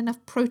 Have I had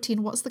enough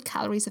protein? What's the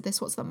calories of this?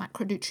 What's the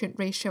macronutrient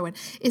ratio? And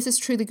is this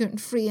truly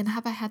gluten-free? And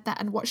have I had that?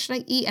 And what should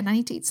I eat? And I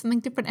need to eat something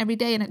different every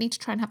day. And I need to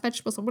try and have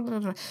vegetables. And blah, blah,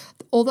 blah.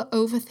 All the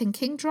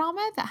overthinking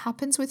drama that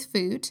happens with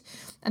food.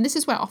 And this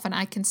is where often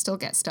I can still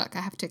get stuck.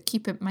 I have to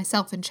keep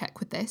myself in check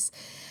with this.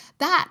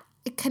 That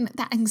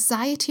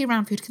anxiety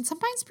around food can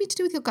sometimes be to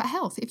do with your gut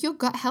health. If your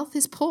gut health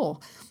is poor,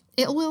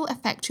 it will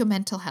affect your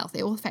mental health.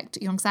 It will affect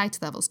your anxiety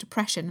levels,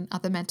 depression, and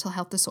other mental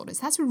health disorders.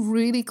 That's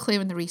really clear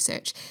in the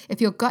research.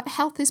 If your gut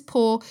health is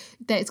poor,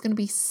 there is going to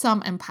be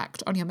some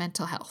impact on your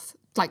mental health.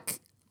 Like,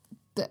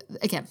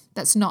 again,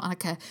 that's not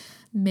like a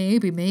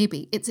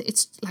maybe. It's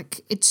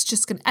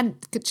just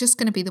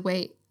going to be the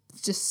way.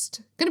 It's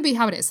just going to be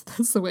how it is.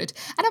 That's the word.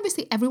 And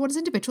obviously everyone is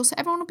individual, so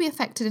everyone will be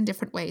affected in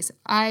different ways.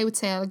 I would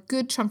say a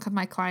good chunk of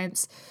my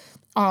clients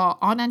are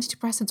on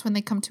antidepressants when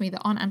they come to me. They're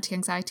on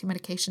anti-anxiety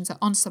medications. They're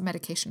on some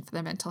medication for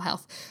their mental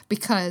health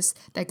because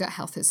their gut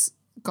health has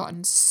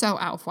gotten so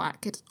out of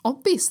whack. It's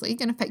obviously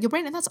going to affect your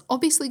brain, and that's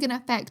obviously going to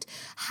affect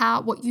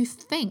what you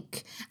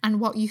think,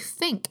 and what you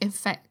think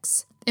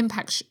impacts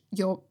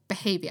your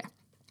behavior.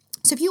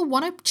 So if you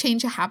want to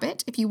change a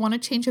habit, if you want to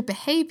change a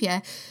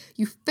behavior,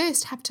 you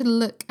first have to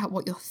look at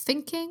what you're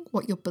thinking,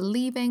 what you're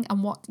believing,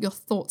 and what your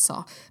thoughts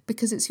are,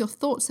 because it's your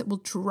thoughts that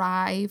will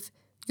drive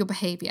your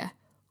behavior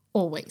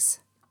always.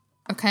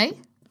 Okay?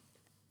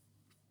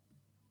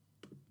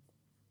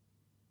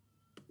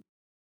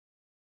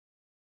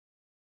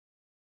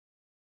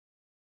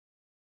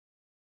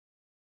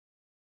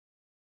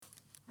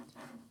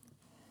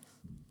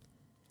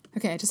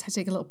 Okay, I just had to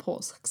take a little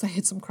pause because I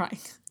heard some crying.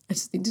 I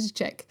just needed to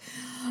check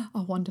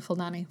our wonderful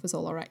nanny was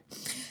all right.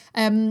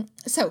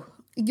 So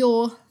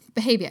your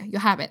behavior, your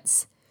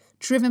habits,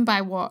 driven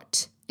by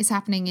what is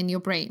happening in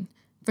your brain,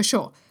 for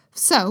sure.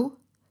 So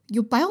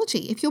your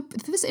biology, if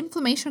there's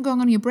inflammation going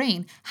on in your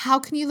brain, how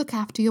can you look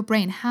after your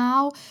brain?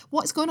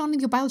 What's going on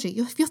in your biology?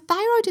 If your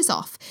thyroid is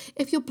off,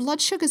 if your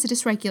blood sugars are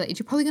dysregulated,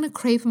 you're probably going to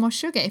crave more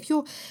sugar. If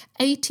your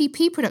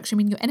ATP production,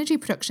 your energy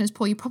production is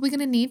poor, you're probably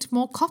going to need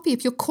more coffee.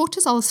 If your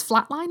cortisol is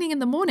flatlining in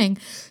the morning,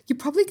 you're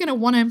probably going to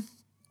want to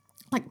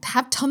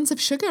have tons of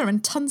sugar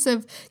and tons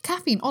of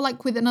caffeine. Or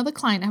like with another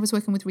client I was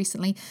working with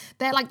recently,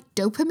 their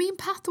dopamine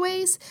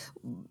pathways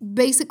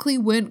basically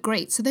weren't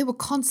great. So they were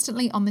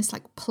constantly on this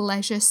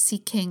pleasure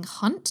seeking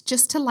hunt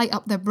just to light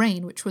up their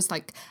brain, which was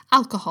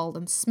alcohol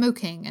and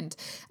smoking and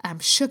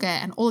sugar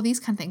and all of these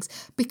kind of things,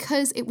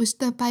 because it was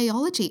the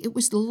biology. It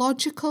was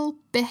logical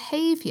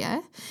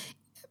behavior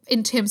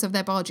in terms of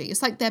their biology.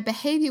 It's like their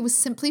behavior was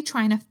simply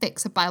trying to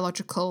fix a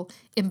biological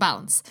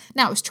imbalance.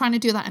 Now, it's trying to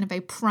do that in a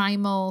very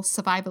primal,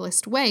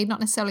 survivalist way,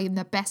 not necessarily in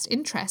their best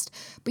interest,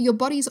 but your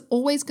body's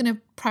always going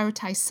to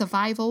prioritize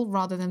survival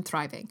rather than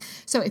thriving.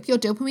 So if your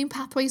dopamine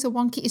pathways are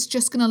wonky, it's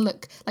just going to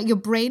look like your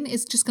brain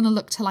is just going to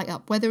look to light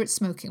up, whether it's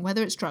smoking,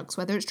 whether it's drugs,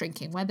 whether it's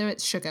drinking, whether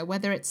it's sugar,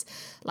 whether it's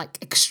like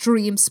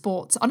extreme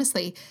sports.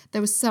 Honestly,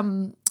 there was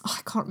I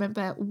can't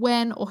remember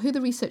when or who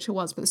the researcher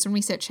was, but there's some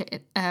researcher,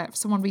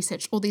 someone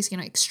researched all these,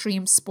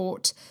 extreme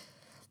sport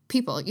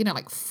people,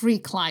 like free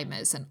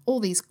climbers and all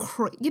these,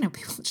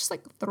 people just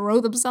like throw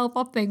themselves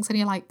off things. And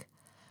you're like,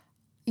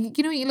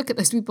 you look at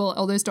those people,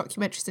 all those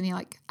documentaries, and you're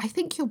like, I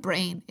think your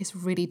brain is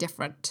really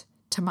different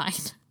to mine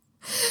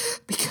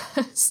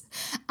because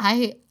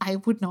I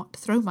would not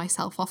throw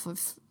myself off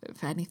of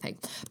anything.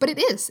 But it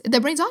is, their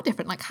brains are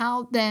different, like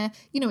how they're,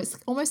 it's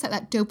almost like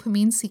that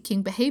dopamine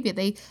seeking behavior.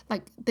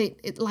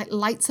 It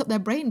lights up their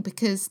brain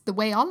because the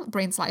way our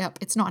brains light up,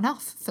 it's not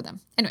enough for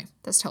them. Anyway,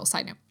 that's a total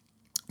side note.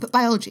 But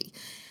biology,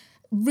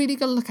 really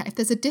got to look at if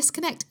there's a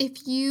disconnect.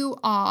 If you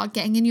are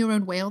getting in your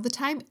own way all the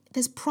time,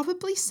 there's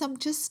probably some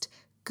just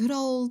good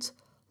old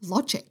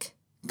logic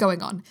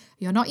going on.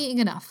 You're not eating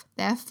enough.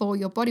 Therefore,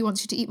 your body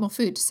wants you to eat more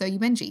food. So you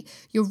binge.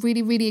 You're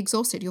really, really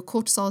exhausted. Your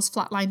cortisol is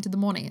flatlined in the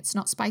morning. It's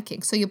not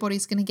spiking. So your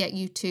body's going to get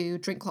you to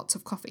drink lots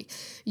of coffee.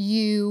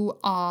 You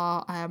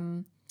are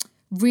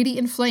really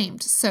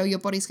inflamed. So your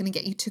body's going to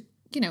get you to,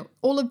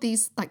 all of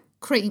these, like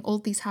creating all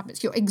these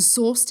habits. You're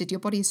exhausted. Your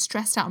body is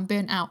stressed out and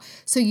burnt out.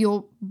 So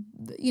your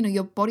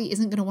body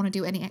isn't going to want to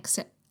do any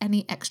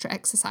extra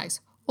exercise.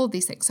 All of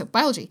these things. So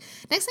biology.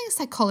 Next thing is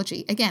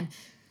psychology. Again,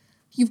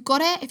 you've got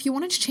to, if you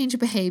wanted to change a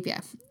behavior,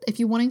 if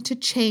you're wanting to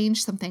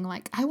change something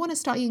like, I want to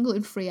start eating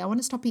gluten-free, I want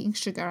to stop eating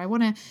sugar, I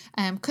want to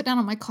cut down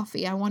on my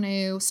coffee, I want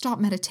to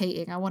start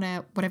meditating, I want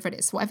to, whatever it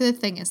is, whatever the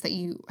thing is that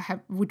you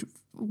would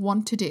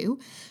want to do,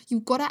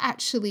 you've got to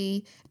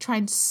actually try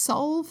and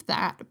solve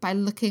that by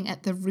looking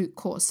at the root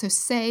cause. So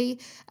say,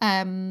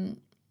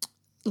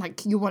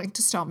 like you're wanting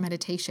to start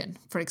meditation,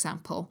 for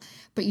example,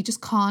 but you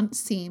just can't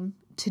seem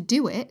to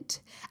do it.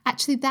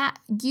 Actually, that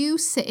you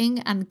sitting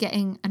and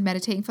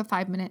meditating for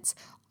 5 minutes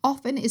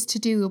often is to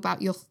do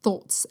about your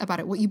thoughts about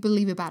it, what you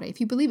believe about it.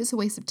 If you believe it's a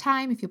waste of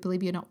time, if you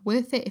believe you're not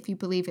worth it, if you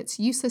believe it's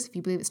useless, if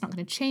you believe it's not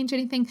going to change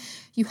anything,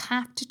 you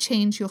have to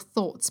change your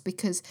thoughts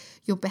because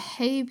your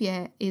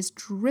behavior is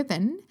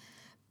driven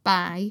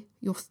by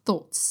your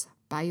thoughts,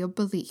 by your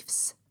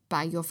beliefs,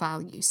 by your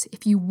values.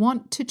 If you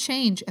want to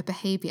change a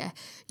behavior,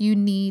 you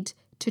need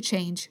to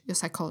change your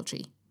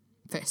psychology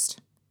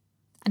first.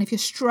 And if you're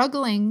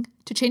struggling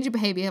to change your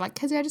behavior, like,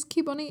 Kezia, I just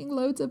keep on eating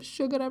loads of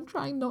sugar and I'm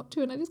trying not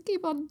to, and I just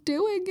keep on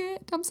doing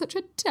it. I'm such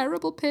a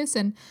terrible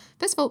person.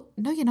 First of all,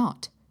 no, you're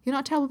not. You're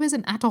not a terrible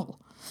person at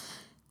all.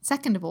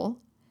 Second of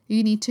all,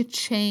 you need to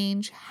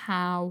change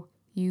how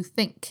you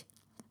think.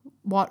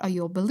 What are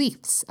your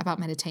beliefs about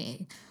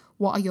meditating?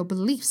 What are your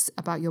beliefs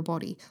about your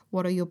body?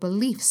 What are your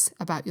beliefs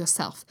about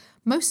yourself?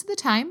 Most of the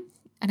time,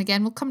 and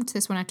again, we'll come to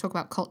this when I talk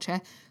about culture,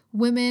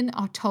 women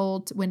are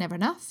told we're never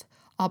enough.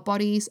 Our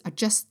bodies are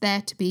just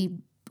there to be,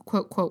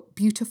 quote, quote,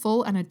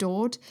 beautiful and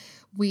adored.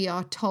 We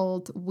are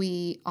told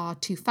we are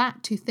too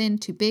fat, too thin,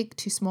 too big,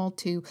 too small,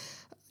 too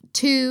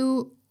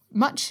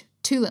much,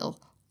 too little,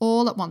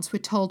 all at once. We're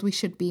told we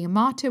should be a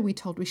martyr. We're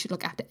told we should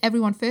look after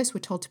everyone first. We're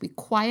told to be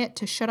quiet,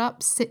 to shut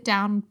up, sit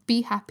down,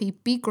 be happy,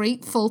 be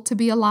grateful to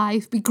be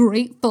alive, be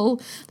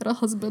grateful that our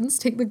husbands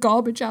take the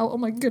garbage out. Oh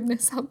my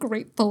goodness, how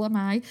grateful am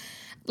I?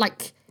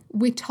 Like,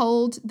 we're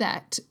told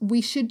that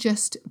we should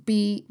just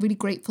be really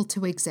grateful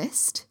to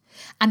exist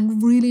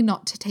and really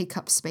not to take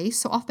up space.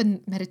 So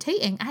often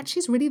meditating actually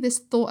is really this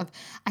thought of,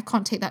 I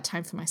can't take that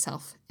time for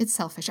myself. It's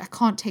selfish. I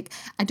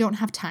don't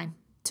have time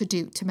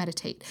to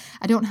meditate.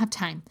 I don't have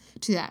time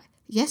to do that.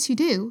 Yes, you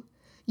do.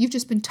 You've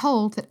just been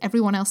told that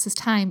everyone else's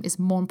time is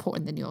more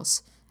important than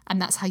yours.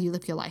 And that's how you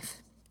live your life.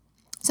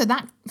 So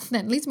that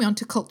then leads me on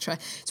to culture.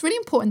 It's really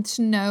important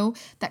to know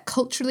that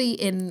culturally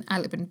I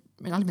live in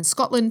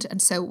Scotland,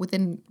 and so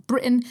within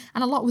Britain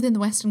and a lot within the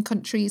Western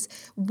countries,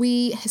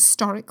 women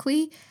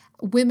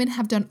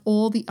have done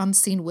all the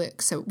unseen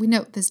work. So we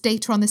know there's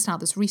data on this now,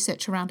 there's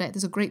research around it.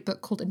 There's a great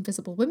book called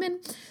Invisible Women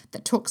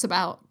that talks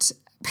about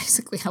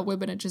basically how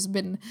women have just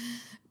been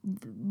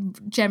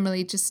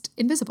generally just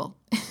invisible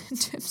in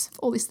terms of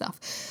all this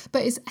stuff.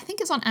 But I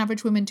think it's on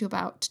average women do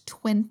about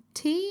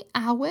 20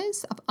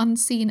 hours of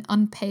unseen,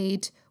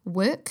 unpaid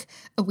work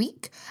a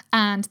week.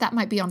 And that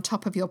might be on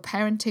top of your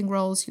parenting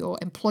roles, your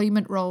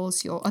employment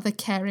roles, your other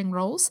caring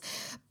roles.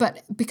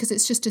 But because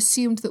it's just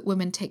assumed that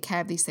women take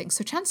care of these things.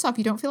 So chances are if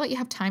you don't feel like you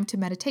have time to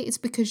meditate, it's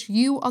because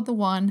you are the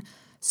one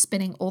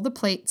spinning all the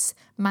plates,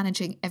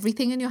 managing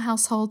everything in your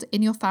household,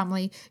 in your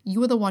family.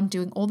 You are the one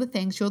doing all the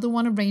things. You're the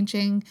one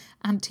arranging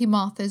Auntie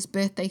Martha's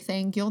birthday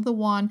thing. You're the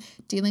one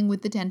dealing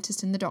with the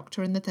dentist and the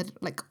doctor and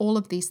like all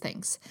of these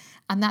things.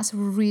 And that's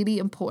really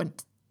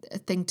important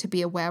thing to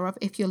be aware of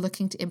if you're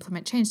looking to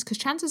implement change, because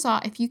chances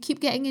are if you keep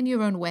getting in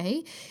your own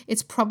way,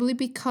 it's probably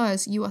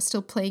because you are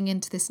still playing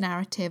into this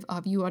narrative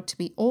of you are to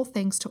be all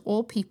things to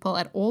all people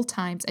at all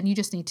times, and you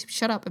just need to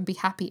shut up and be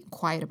happy and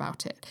quiet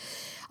about it.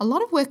 A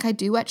lot of work I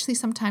do actually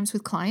sometimes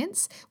with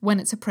clients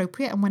when it's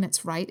appropriate and when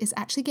it's right is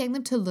actually getting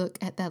them to look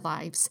at their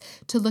lives,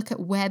 to look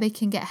at where they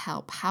can get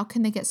help, how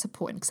can they get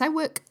support. Because I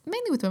work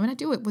mainly with women, I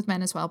do it with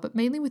men as well, but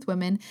mainly with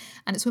women,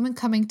 and it's women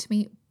coming to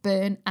me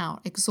burnt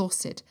out,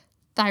 exhausted,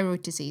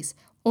 thyroid disease,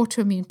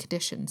 autoimmune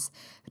conditions,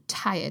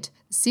 tired,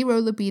 zero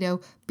libido,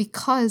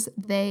 because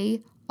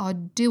they are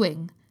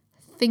doing,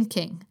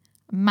 thinking,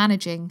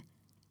 managing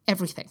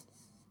everything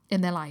in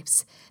their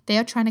lives. They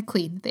are trying to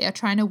clean, they are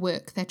trying to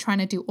work, they're trying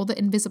to do all the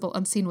invisible,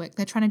 unseen work,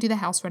 they're trying to do the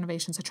house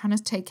renovations, they're trying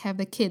to take care of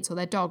their kids or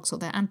their dogs or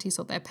their aunties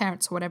or their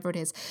parents or whatever it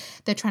is.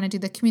 They're trying to do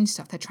the community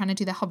stuff, they're trying to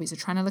do their hobbies, they're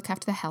trying to look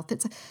after their health.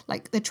 It's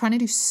like they're trying to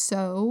do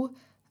so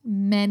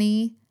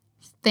many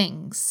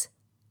things.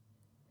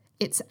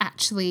 It's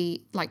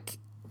actually like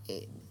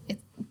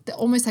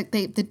almost like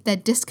their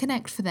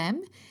disconnect for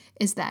them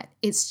is that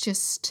it's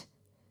just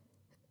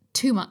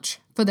too much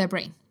for their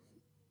brain.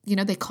 You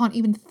know, they can't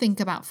even think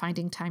about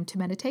finding time to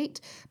meditate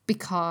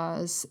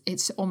because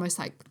it's almost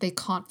like they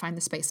can't find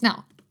the space.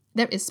 Now,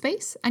 there is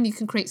space and you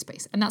can create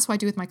space. And that's what I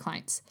do with my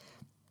clients.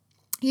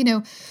 You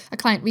know, a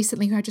client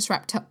recently who I just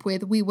wrapped up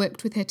with, we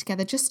worked with her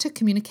together just to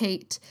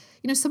communicate,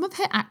 you know, some of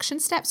her action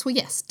steps were,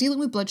 yes, dealing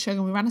with blood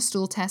sugar. We ran a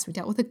stool test, we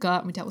dealt with a gut,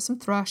 and we dealt with some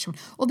thrush and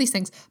all these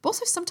things. But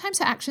also sometimes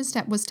her action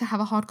step was to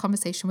have a hard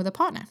conversation with a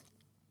partner.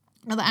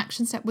 Another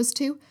action step was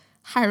to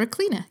hire a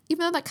cleaner,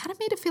 even though that kind of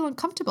made her feel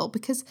uncomfortable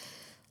because,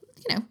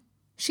 you know,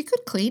 she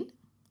could clean.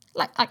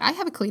 Like I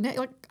have a cleaner.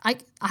 Like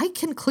I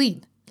can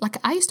clean. Like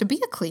I used to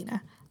be a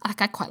cleaner. Like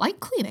I quite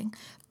like cleaning.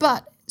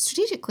 But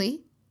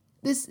strategically,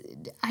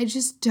 I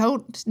just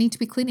don't need to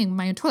be cleaning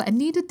my own toilet. And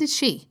neither did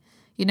she,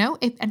 you know,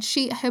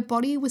 her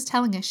body was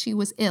telling her she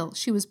was ill.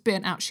 She was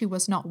burnt out. She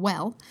was not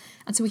well.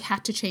 And so we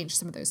had to change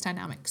some of those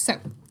dynamics. So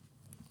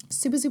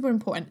super, super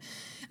important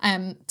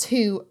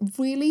to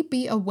really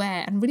be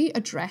aware and really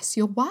address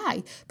your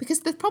why.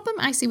 Because the problem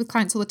I see with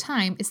clients all the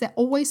time is they're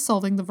always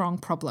solving the wrong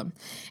problem.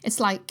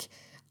 It's like,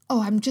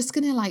 oh, I'm just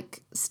going to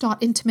like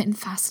start intermittent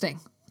fasting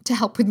to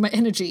help with my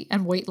energy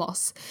and weight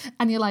loss.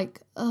 And you're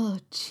like, oh,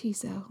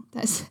 jeez,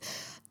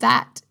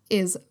 that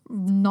is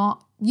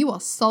not, you are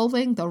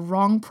solving the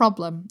wrong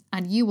problem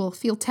and you will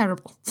feel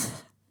terrible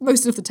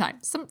most of the time.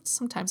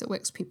 Sometimes it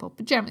works for people,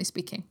 but generally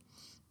speaking,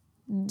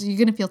 you're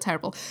going to feel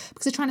terrible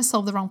because you're trying to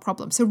solve the wrong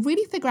problem. So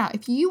really figure out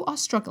if you are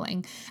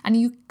struggling and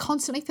you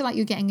constantly feel like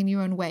you're getting in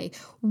your own way,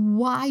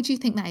 why do you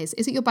think that is?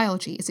 Is it your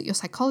biology? Is it your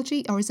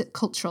psychology? Or is it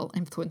cultural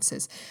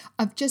influences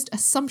of just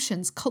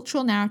assumptions,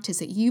 cultural narratives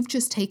that you've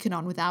just taken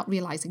on without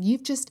realizing?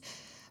 You've just,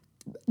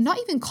 not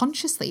even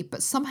consciously,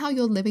 but somehow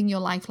you're living your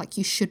life like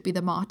you should be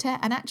the martyr.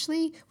 And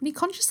actually, when you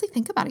consciously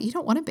think about it, you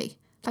don't want to be.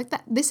 Like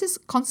that, this is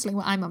constantly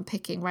what I'm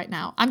unpicking right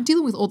now. I'm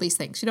dealing with all these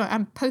things. You know,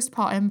 I'm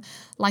postpartum,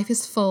 life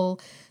is full.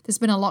 There's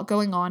been a lot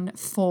going on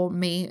for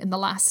me in the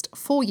last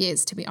 4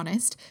 years, to be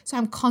honest. So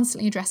I'm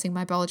constantly addressing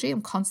my biology.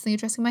 I'm constantly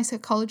addressing my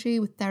psychology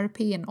with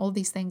therapy and all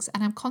these things.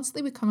 And I'm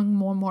constantly becoming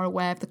more and more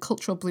aware of the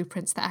cultural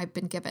blueprints that I've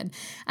been given.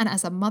 And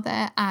as a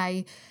mother,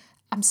 I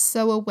am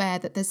so aware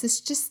that there's this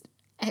just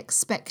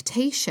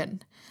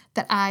expectation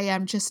that I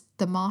am just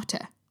the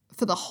martyr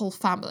for the whole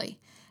family.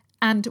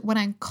 And when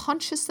I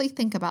consciously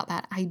think about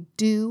that, I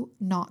do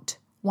not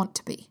want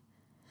to be.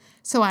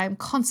 So I am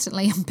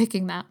constantly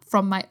unpicking that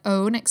from my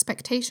own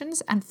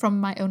expectations and from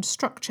my own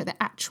structure,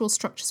 the actual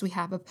structures we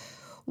have of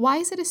why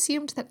is it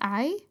assumed that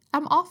I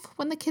am off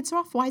when the kids are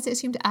off? Why is it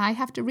assumed I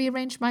have to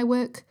rearrange my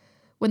work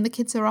when the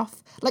kids are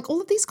off? Like all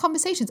of these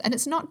conversations. And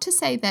it's not to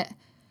say that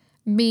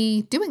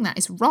me doing that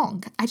is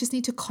wrong. I just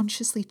need to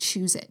consciously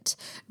choose it,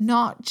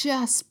 not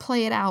just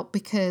play it out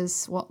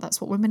because, well,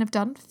 that's what women have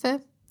done for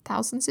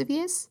thousands of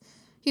years,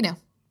 you know,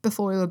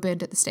 before we were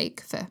burned at the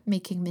stake for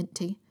making mint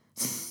tea.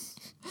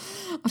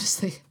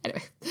 Honestly,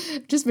 anyway,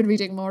 I've just been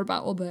reading more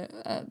about all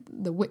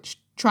the witch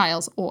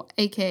trials, or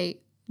aka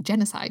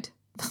genocide,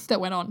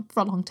 that went on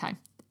for a long time.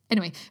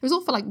 Anyway, it was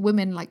all for like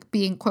women like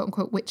being quote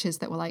unquote witches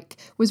that were like,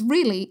 was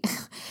really,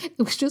 it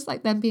was just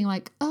like them being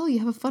like, oh, you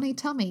have a funny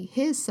tummy.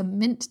 Here's some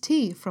mint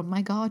tea from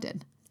my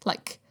garden.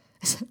 Like,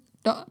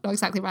 not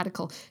exactly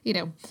radical, you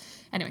know.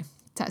 Anyway,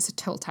 that's a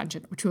total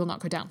tangent, which we will not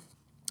go down.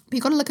 But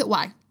you've got to look at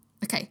why.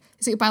 Okay,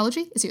 is it your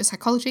biology? Is it your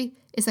psychology?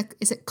 Is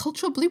it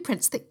cultural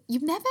blueprints that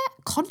you've never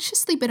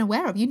consciously been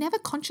aware of? You never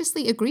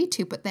consciously agreed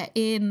to, but they're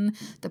in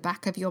the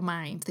back of your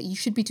mind that you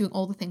should be doing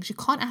all the things. You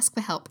can't ask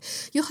for help.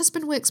 Your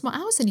husband works more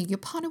hours than you. Your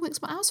partner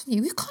works more hours than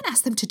you. You can't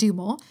ask them to do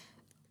more.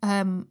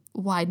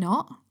 Why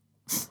not?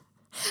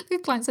 A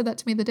client said that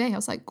to me the other day. I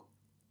was like,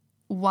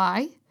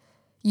 why?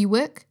 You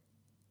work,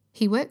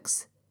 he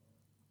works.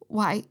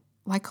 Why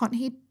can't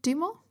he do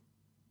more?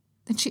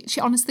 And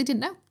she honestly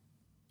didn't know.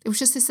 It was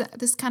just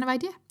this kind of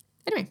idea.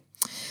 Anyway,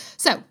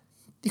 so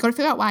you got to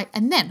figure out why.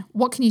 And then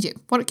what can you do?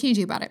 What can you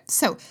do about it?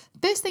 So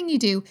first thing you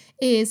do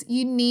is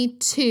you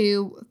need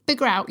to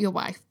figure out your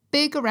why.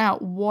 Figure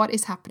out what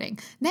is happening.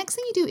 Next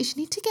thing you do is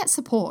you need to get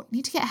support, you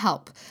need to get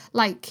help.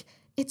 Like,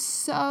 it's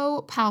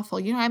so powerful.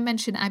 You know, I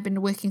mentioned I've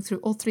been working through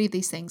all 3 of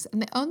these things.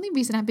 And the only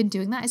reason I've been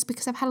doing that is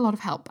because I've had a lot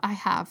of help. I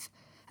have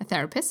a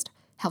therapist,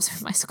 helps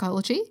with my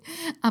psychology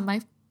and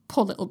my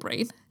poor little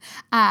brain.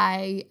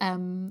 I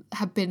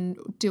have been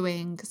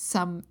doing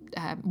some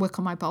work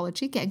on my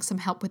biology, getting some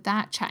help with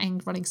that,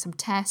 chatting, running some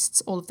tests,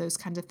 all of those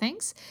kinds of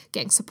things,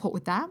 getting support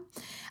with that.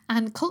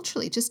 And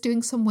culturally, just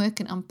doing some work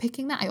and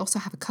unpicking that. I also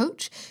have a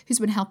coach who's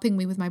been helping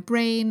me with my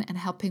brain and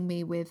helping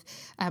me with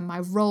my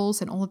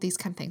roles and all of these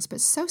kind of things. But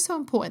it's so, so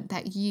important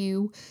that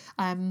you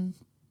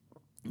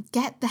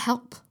get the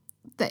help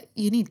that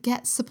you need,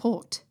 get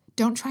support.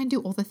 Don't try and do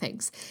all the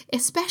things,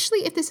 especially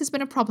if this has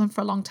been a problem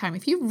for a long time.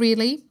 If you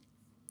really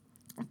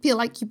feel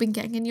like you've been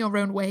getting in your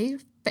own way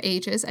for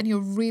ages and you're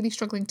really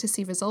struggling to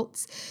see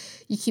results,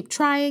 you keep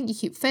trying, you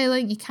keep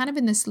failing, you're kind of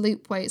in this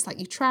loop where it's like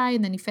you try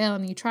and then you fail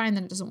and you try and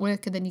then it doesn't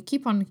work, and then you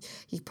keep on,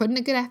 you put in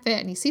a good effort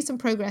and you see some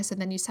progress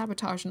and then you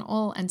sabotage and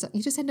all ends up,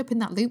 you just end up in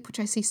that loop, which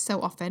I see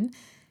so often.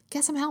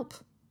 Get some help.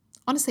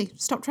 Honestly,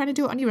 stop trying to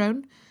do it on your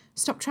own.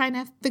 Stop trying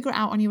to figure it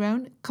out on your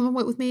own. Come and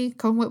work with me,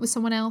 come and work with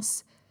someone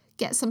else.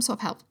 Get some sort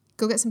of help.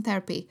 Go get some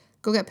therapy.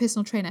 Go get a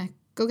personal trainer.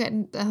 Go get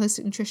a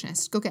holistic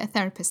nutritionist. Go get a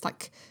therapist.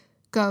 Like,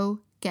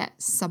 go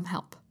get some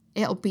help.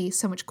 It'll be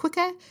so much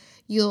quicker.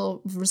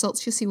 Your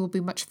results you'll see will be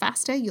much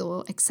faster.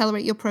 You'll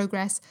accelerate your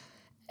progress.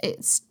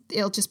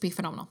 It'll just be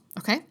phenomenal.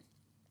 Okay.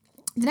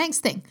 The next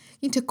thing,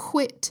 you need to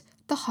quit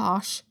the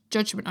harsh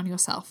judgment on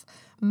yourself.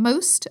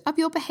 Most of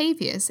your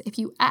behaviors, if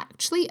you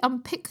actually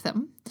unpick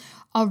them,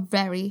 are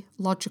very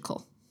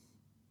logical.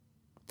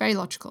 Very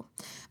logical.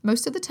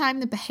 Most of the time,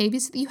 the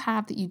behaviors that you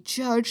have that you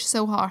judge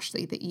so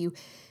harshly, that you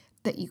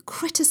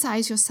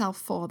criticize yourself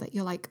for, that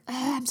you're like,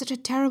 I'm such a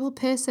terrible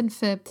person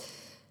for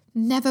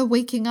never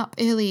waking up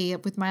early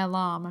with my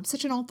alarm. I'm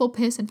such an awful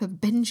person for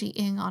binge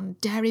eating on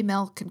dairy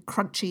milk and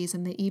crunchies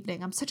in the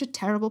evening. I'm such a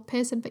terrible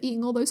person for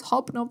eating all those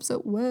hobnobs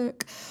at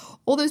work.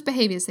 All those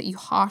behaviors that you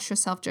harsh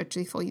yourself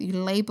judgely for, you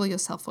label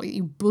yourself for,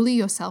 you bully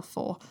yourself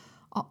for,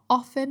 are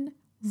often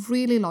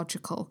really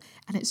logical,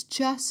 and it's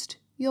just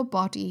your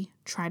body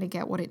trying to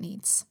get what it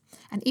needs.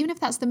 And even if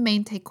that's the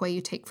main takeaway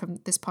you take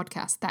from this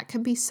podcast, that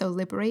can be so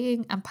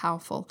liberating and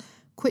powerful.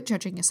 Quit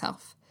judging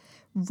yourself.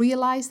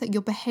 Realize that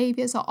your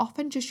behaviors are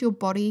often just your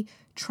body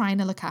trying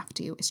to look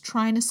after you. It's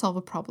trying to solve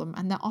a problem,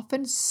 and they're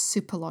often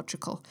super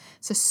logical.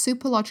 It's a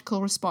super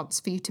logical response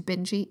for you to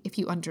binge eat if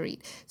you undereat.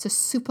 It's a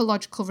super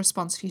logical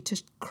response for you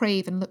to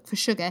crave and look for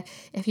sugar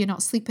if you're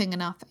not sleeping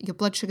enough, your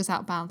blood sugar's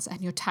out of balance,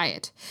 and you're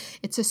tired.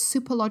 It's a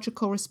super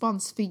logical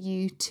response for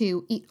you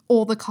to eat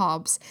all the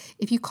carbs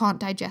if you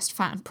can't digest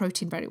fat and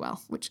protein very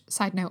well, which,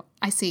 side note,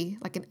 I see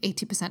like in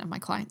 80% of my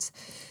clients.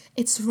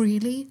 It's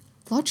really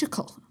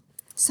logical.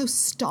 So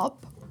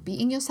stop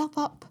beating yourself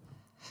up.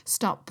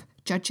 Stop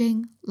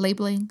judging,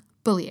 labeling,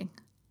 bullying.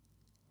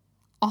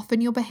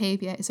 Often your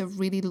behavior is a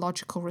really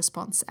logical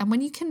response. And when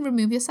you can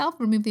remove yourself,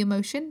 remove the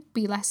emotion,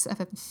 be less of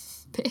a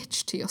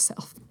bitch to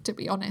yourself, to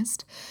be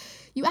honest,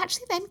 you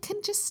actually then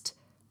can just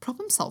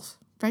problem solve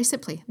very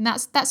simply. And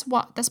that's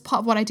part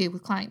of what I do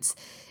with clients,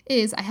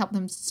 is I help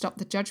them stop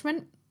the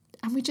judgment,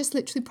 and we just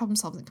literally problem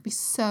solve. It can be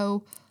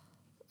so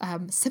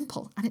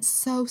simple, and it's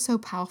so, so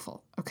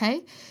powerful.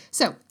 Okay.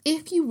 So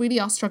if you really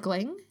are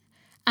struggling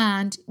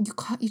and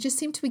you just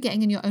seem to be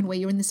getting in your own way,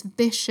 you're in this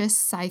vicious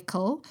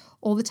cycle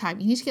all the time,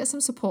 you need to get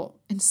some support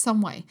in some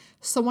way,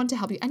 someone to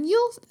help you. And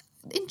you'll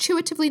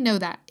intuitively know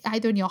that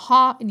either in your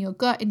heart, in your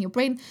gut, in your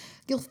brain,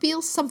 you'll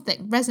feel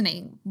something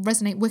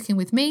resonate working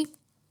with me.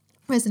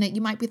 Resonate.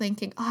 You might be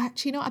thinking, oh,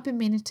 actually, you know what? I've been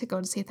meaning to go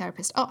and see a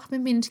therapist. Oh, I've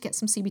been meaning to get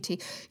some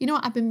CBT. You know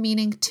what? I've been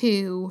meaning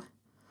to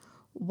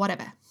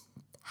whatever.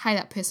 Hire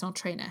that personal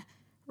trainer,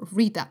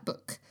 read that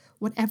book,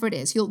 whatever it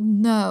is, you'll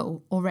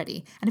know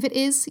already. And if it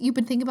is, you've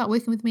been thinking about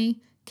working with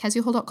me,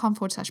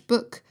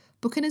 keziahall.com/book,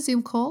 book in a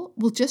Zoom call.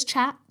 We'll just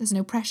chat. There's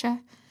no pressure.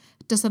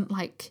 It doesn't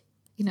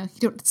you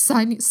don't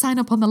sign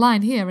up on the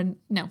line here. And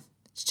no,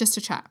 it's just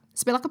a chat.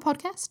 It's a bit like a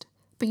podcast,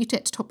 but you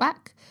get to talk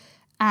back,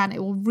 and it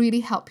will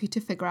really help you to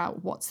figure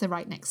out what's the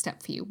right next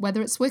step for you,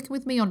 whether it's working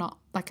with me or not.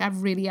 Like, I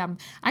really am.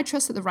 I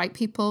trust that the right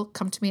people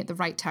come to me at the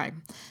right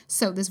time.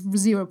 So there's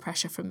zero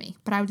pressure from me,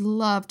 but I would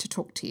love to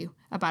talk to you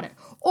about it.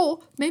 Or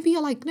maybe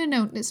you're like,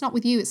 no, it's not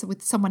with you. It's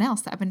with someone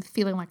else that I've been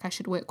feeling like I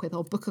should work with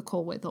or book a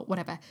call with or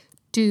whatever.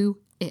 Do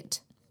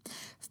it.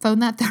 Phone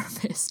that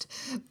therapist.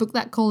 Book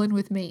that call in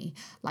with me.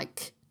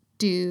 Like,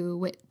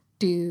 do it.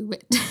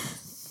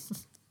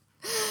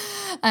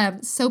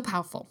 So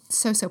powerful.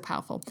 So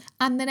powerful.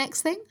 And the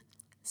next thing,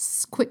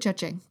 quit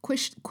judging.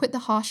 Quit the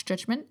harsh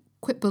judgment.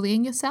 Quit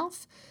bullying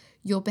yourself.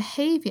 Your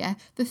behavior,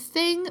 the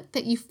thing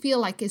that you feel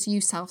like is you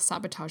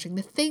self-sabotaging,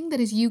 the thing that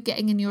is you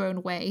getting in your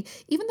own way,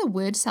 even the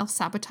word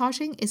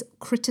self-sabotaging is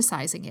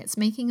criticizing it. It's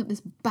making it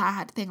this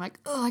bad thing, like,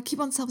 oh, I keep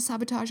on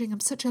self-sabotaging.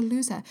 I'm such a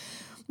loser.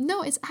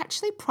 No, it's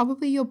actually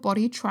probably your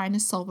body trying to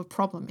solve a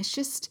problem. It's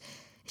just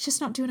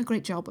not doing a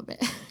great job of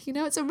it.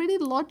 It's a really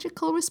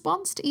logical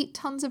response to eat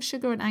tons of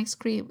sugar and ice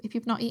cream if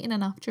you've not eaten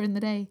enough during the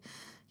day.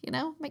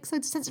 Makes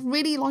loads of sense.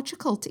 Really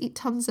logical to eat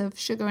tons of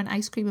sugar and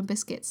ice cream and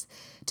biscuits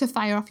to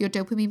fire off your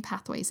dopamine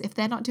pathways if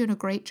they're not doing a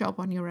great job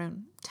on your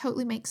own.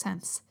 Totally makes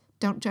sense.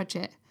 Don't judge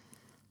it.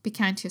 Be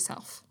kind to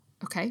yourself,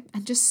 okay?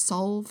 And just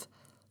solve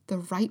the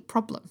right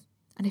problem.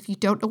 And if you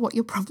don't know what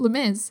your problem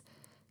is,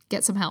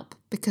 get some help,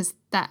 because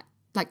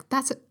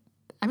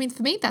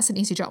for me, that's an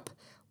easy job.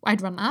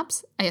 I'd run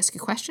labs, I ask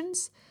you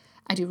questions,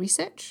 I do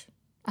research,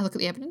 I look at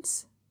the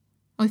evidence,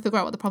 and we figure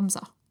out what the problems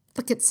are.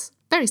 It's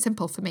very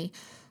simple for me,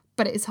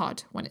 but it is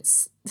hard when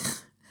it's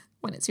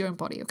when it's your own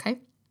body, okay?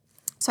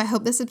 So I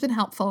hope this has been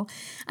helpful.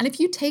 And if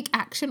you take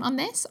action on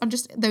this, on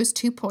just those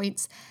 2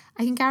 points,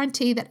 I can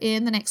guarantee that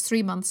in the next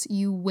 3 months,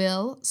 you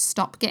will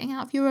stop getting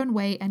out of your own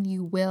way and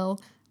you will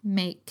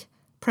make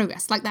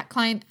progress. Like that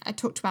client I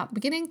talked about at the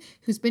beginning,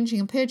 who's binging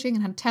and purging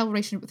and had a terrible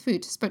relationship with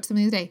food. Spoke to them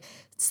the other day.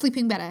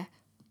 Sleeping better,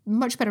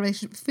 much better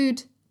relationship with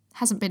food,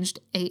 hasn't binged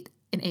in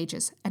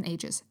ages and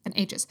ages and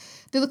ages.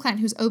 The other client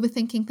who's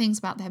overthinking things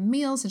about their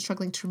meals and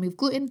struggling to remove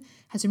gluten,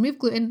 has removed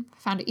gluten,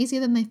 found it easier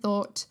than they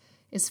thought,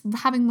 is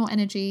having more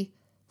energy,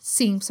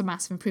 seeing some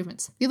massive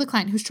improvements. The other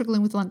client who's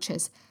struggling with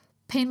lunches,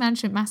 pain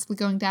management massively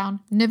going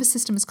down, nervous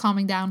system is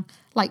calming down.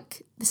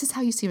 This is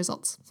how you see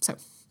results. So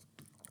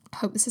I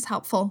hope this is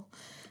helpful.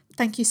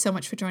 Thank you so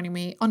much for joining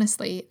me.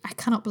 Honestly, I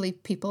cannot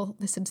believe people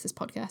listen to this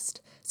podcast.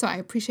 So I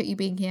appreciate you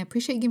being here.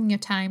 Appreciate you giving your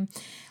time.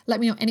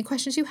 Let me know any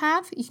questions you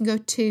have. You can go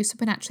to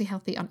Supernaturally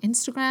Healthy on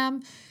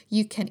Instagram.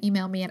 You can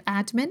email me at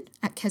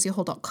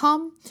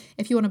admin@keziahall.com.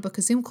 If you want to book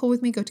a Zoom call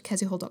with me, go to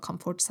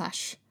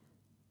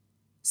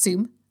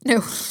keziahall.com/Zoom. No,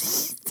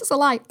 that's a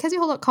lie.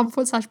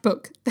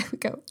 keziahall.com/book. There we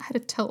go. I had a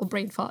total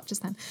brain fart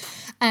just then.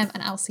 And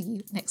I'll see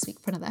you next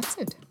week for another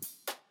episode.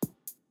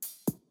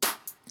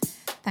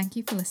 Thank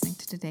you for listening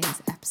to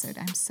today's episode.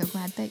 I'm so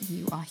glad that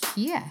you are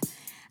here.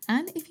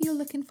 And if you're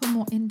looking for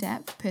more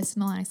in-depth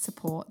personalized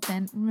support,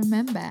 then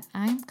remember,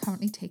 I'm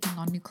currently taking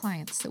on new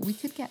clients, so we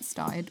could get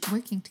started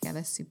working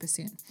together super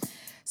soon.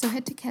 So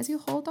head to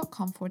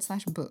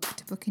keziahall.com/book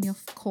to book in your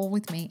call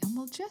with me, and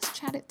we'll just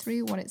chat it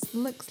through, what it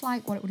looks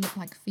like, what it would look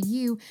like for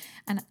you,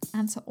 and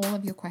answer all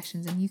of your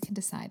questions, and you can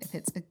decide if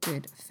it's a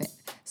good fit.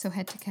 So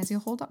head to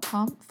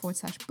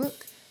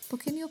keziahall.com/book.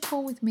 Book in your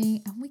call with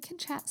me and we can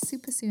chat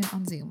super soon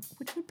on Zoom,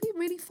 which would be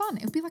really fun.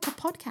 It would be like a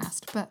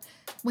podcast, but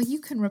where you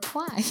can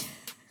reply,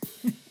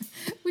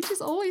 which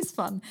is always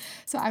fun.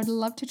 So I would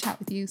love to chat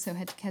with you. So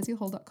head to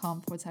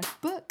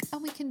keziahall.com/book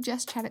and we can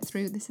just chat it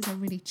through. This is a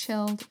really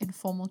chilled,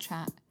 informal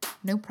chat.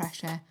 No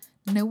pressure,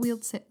 no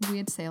weird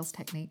sales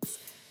techniques,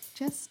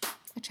 just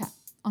a chat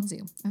on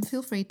Zoom. And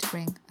feel free to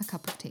bring a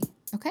cup of tea.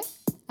 Okay?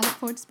 I look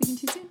forward to speaking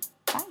to you soon.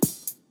 Bye.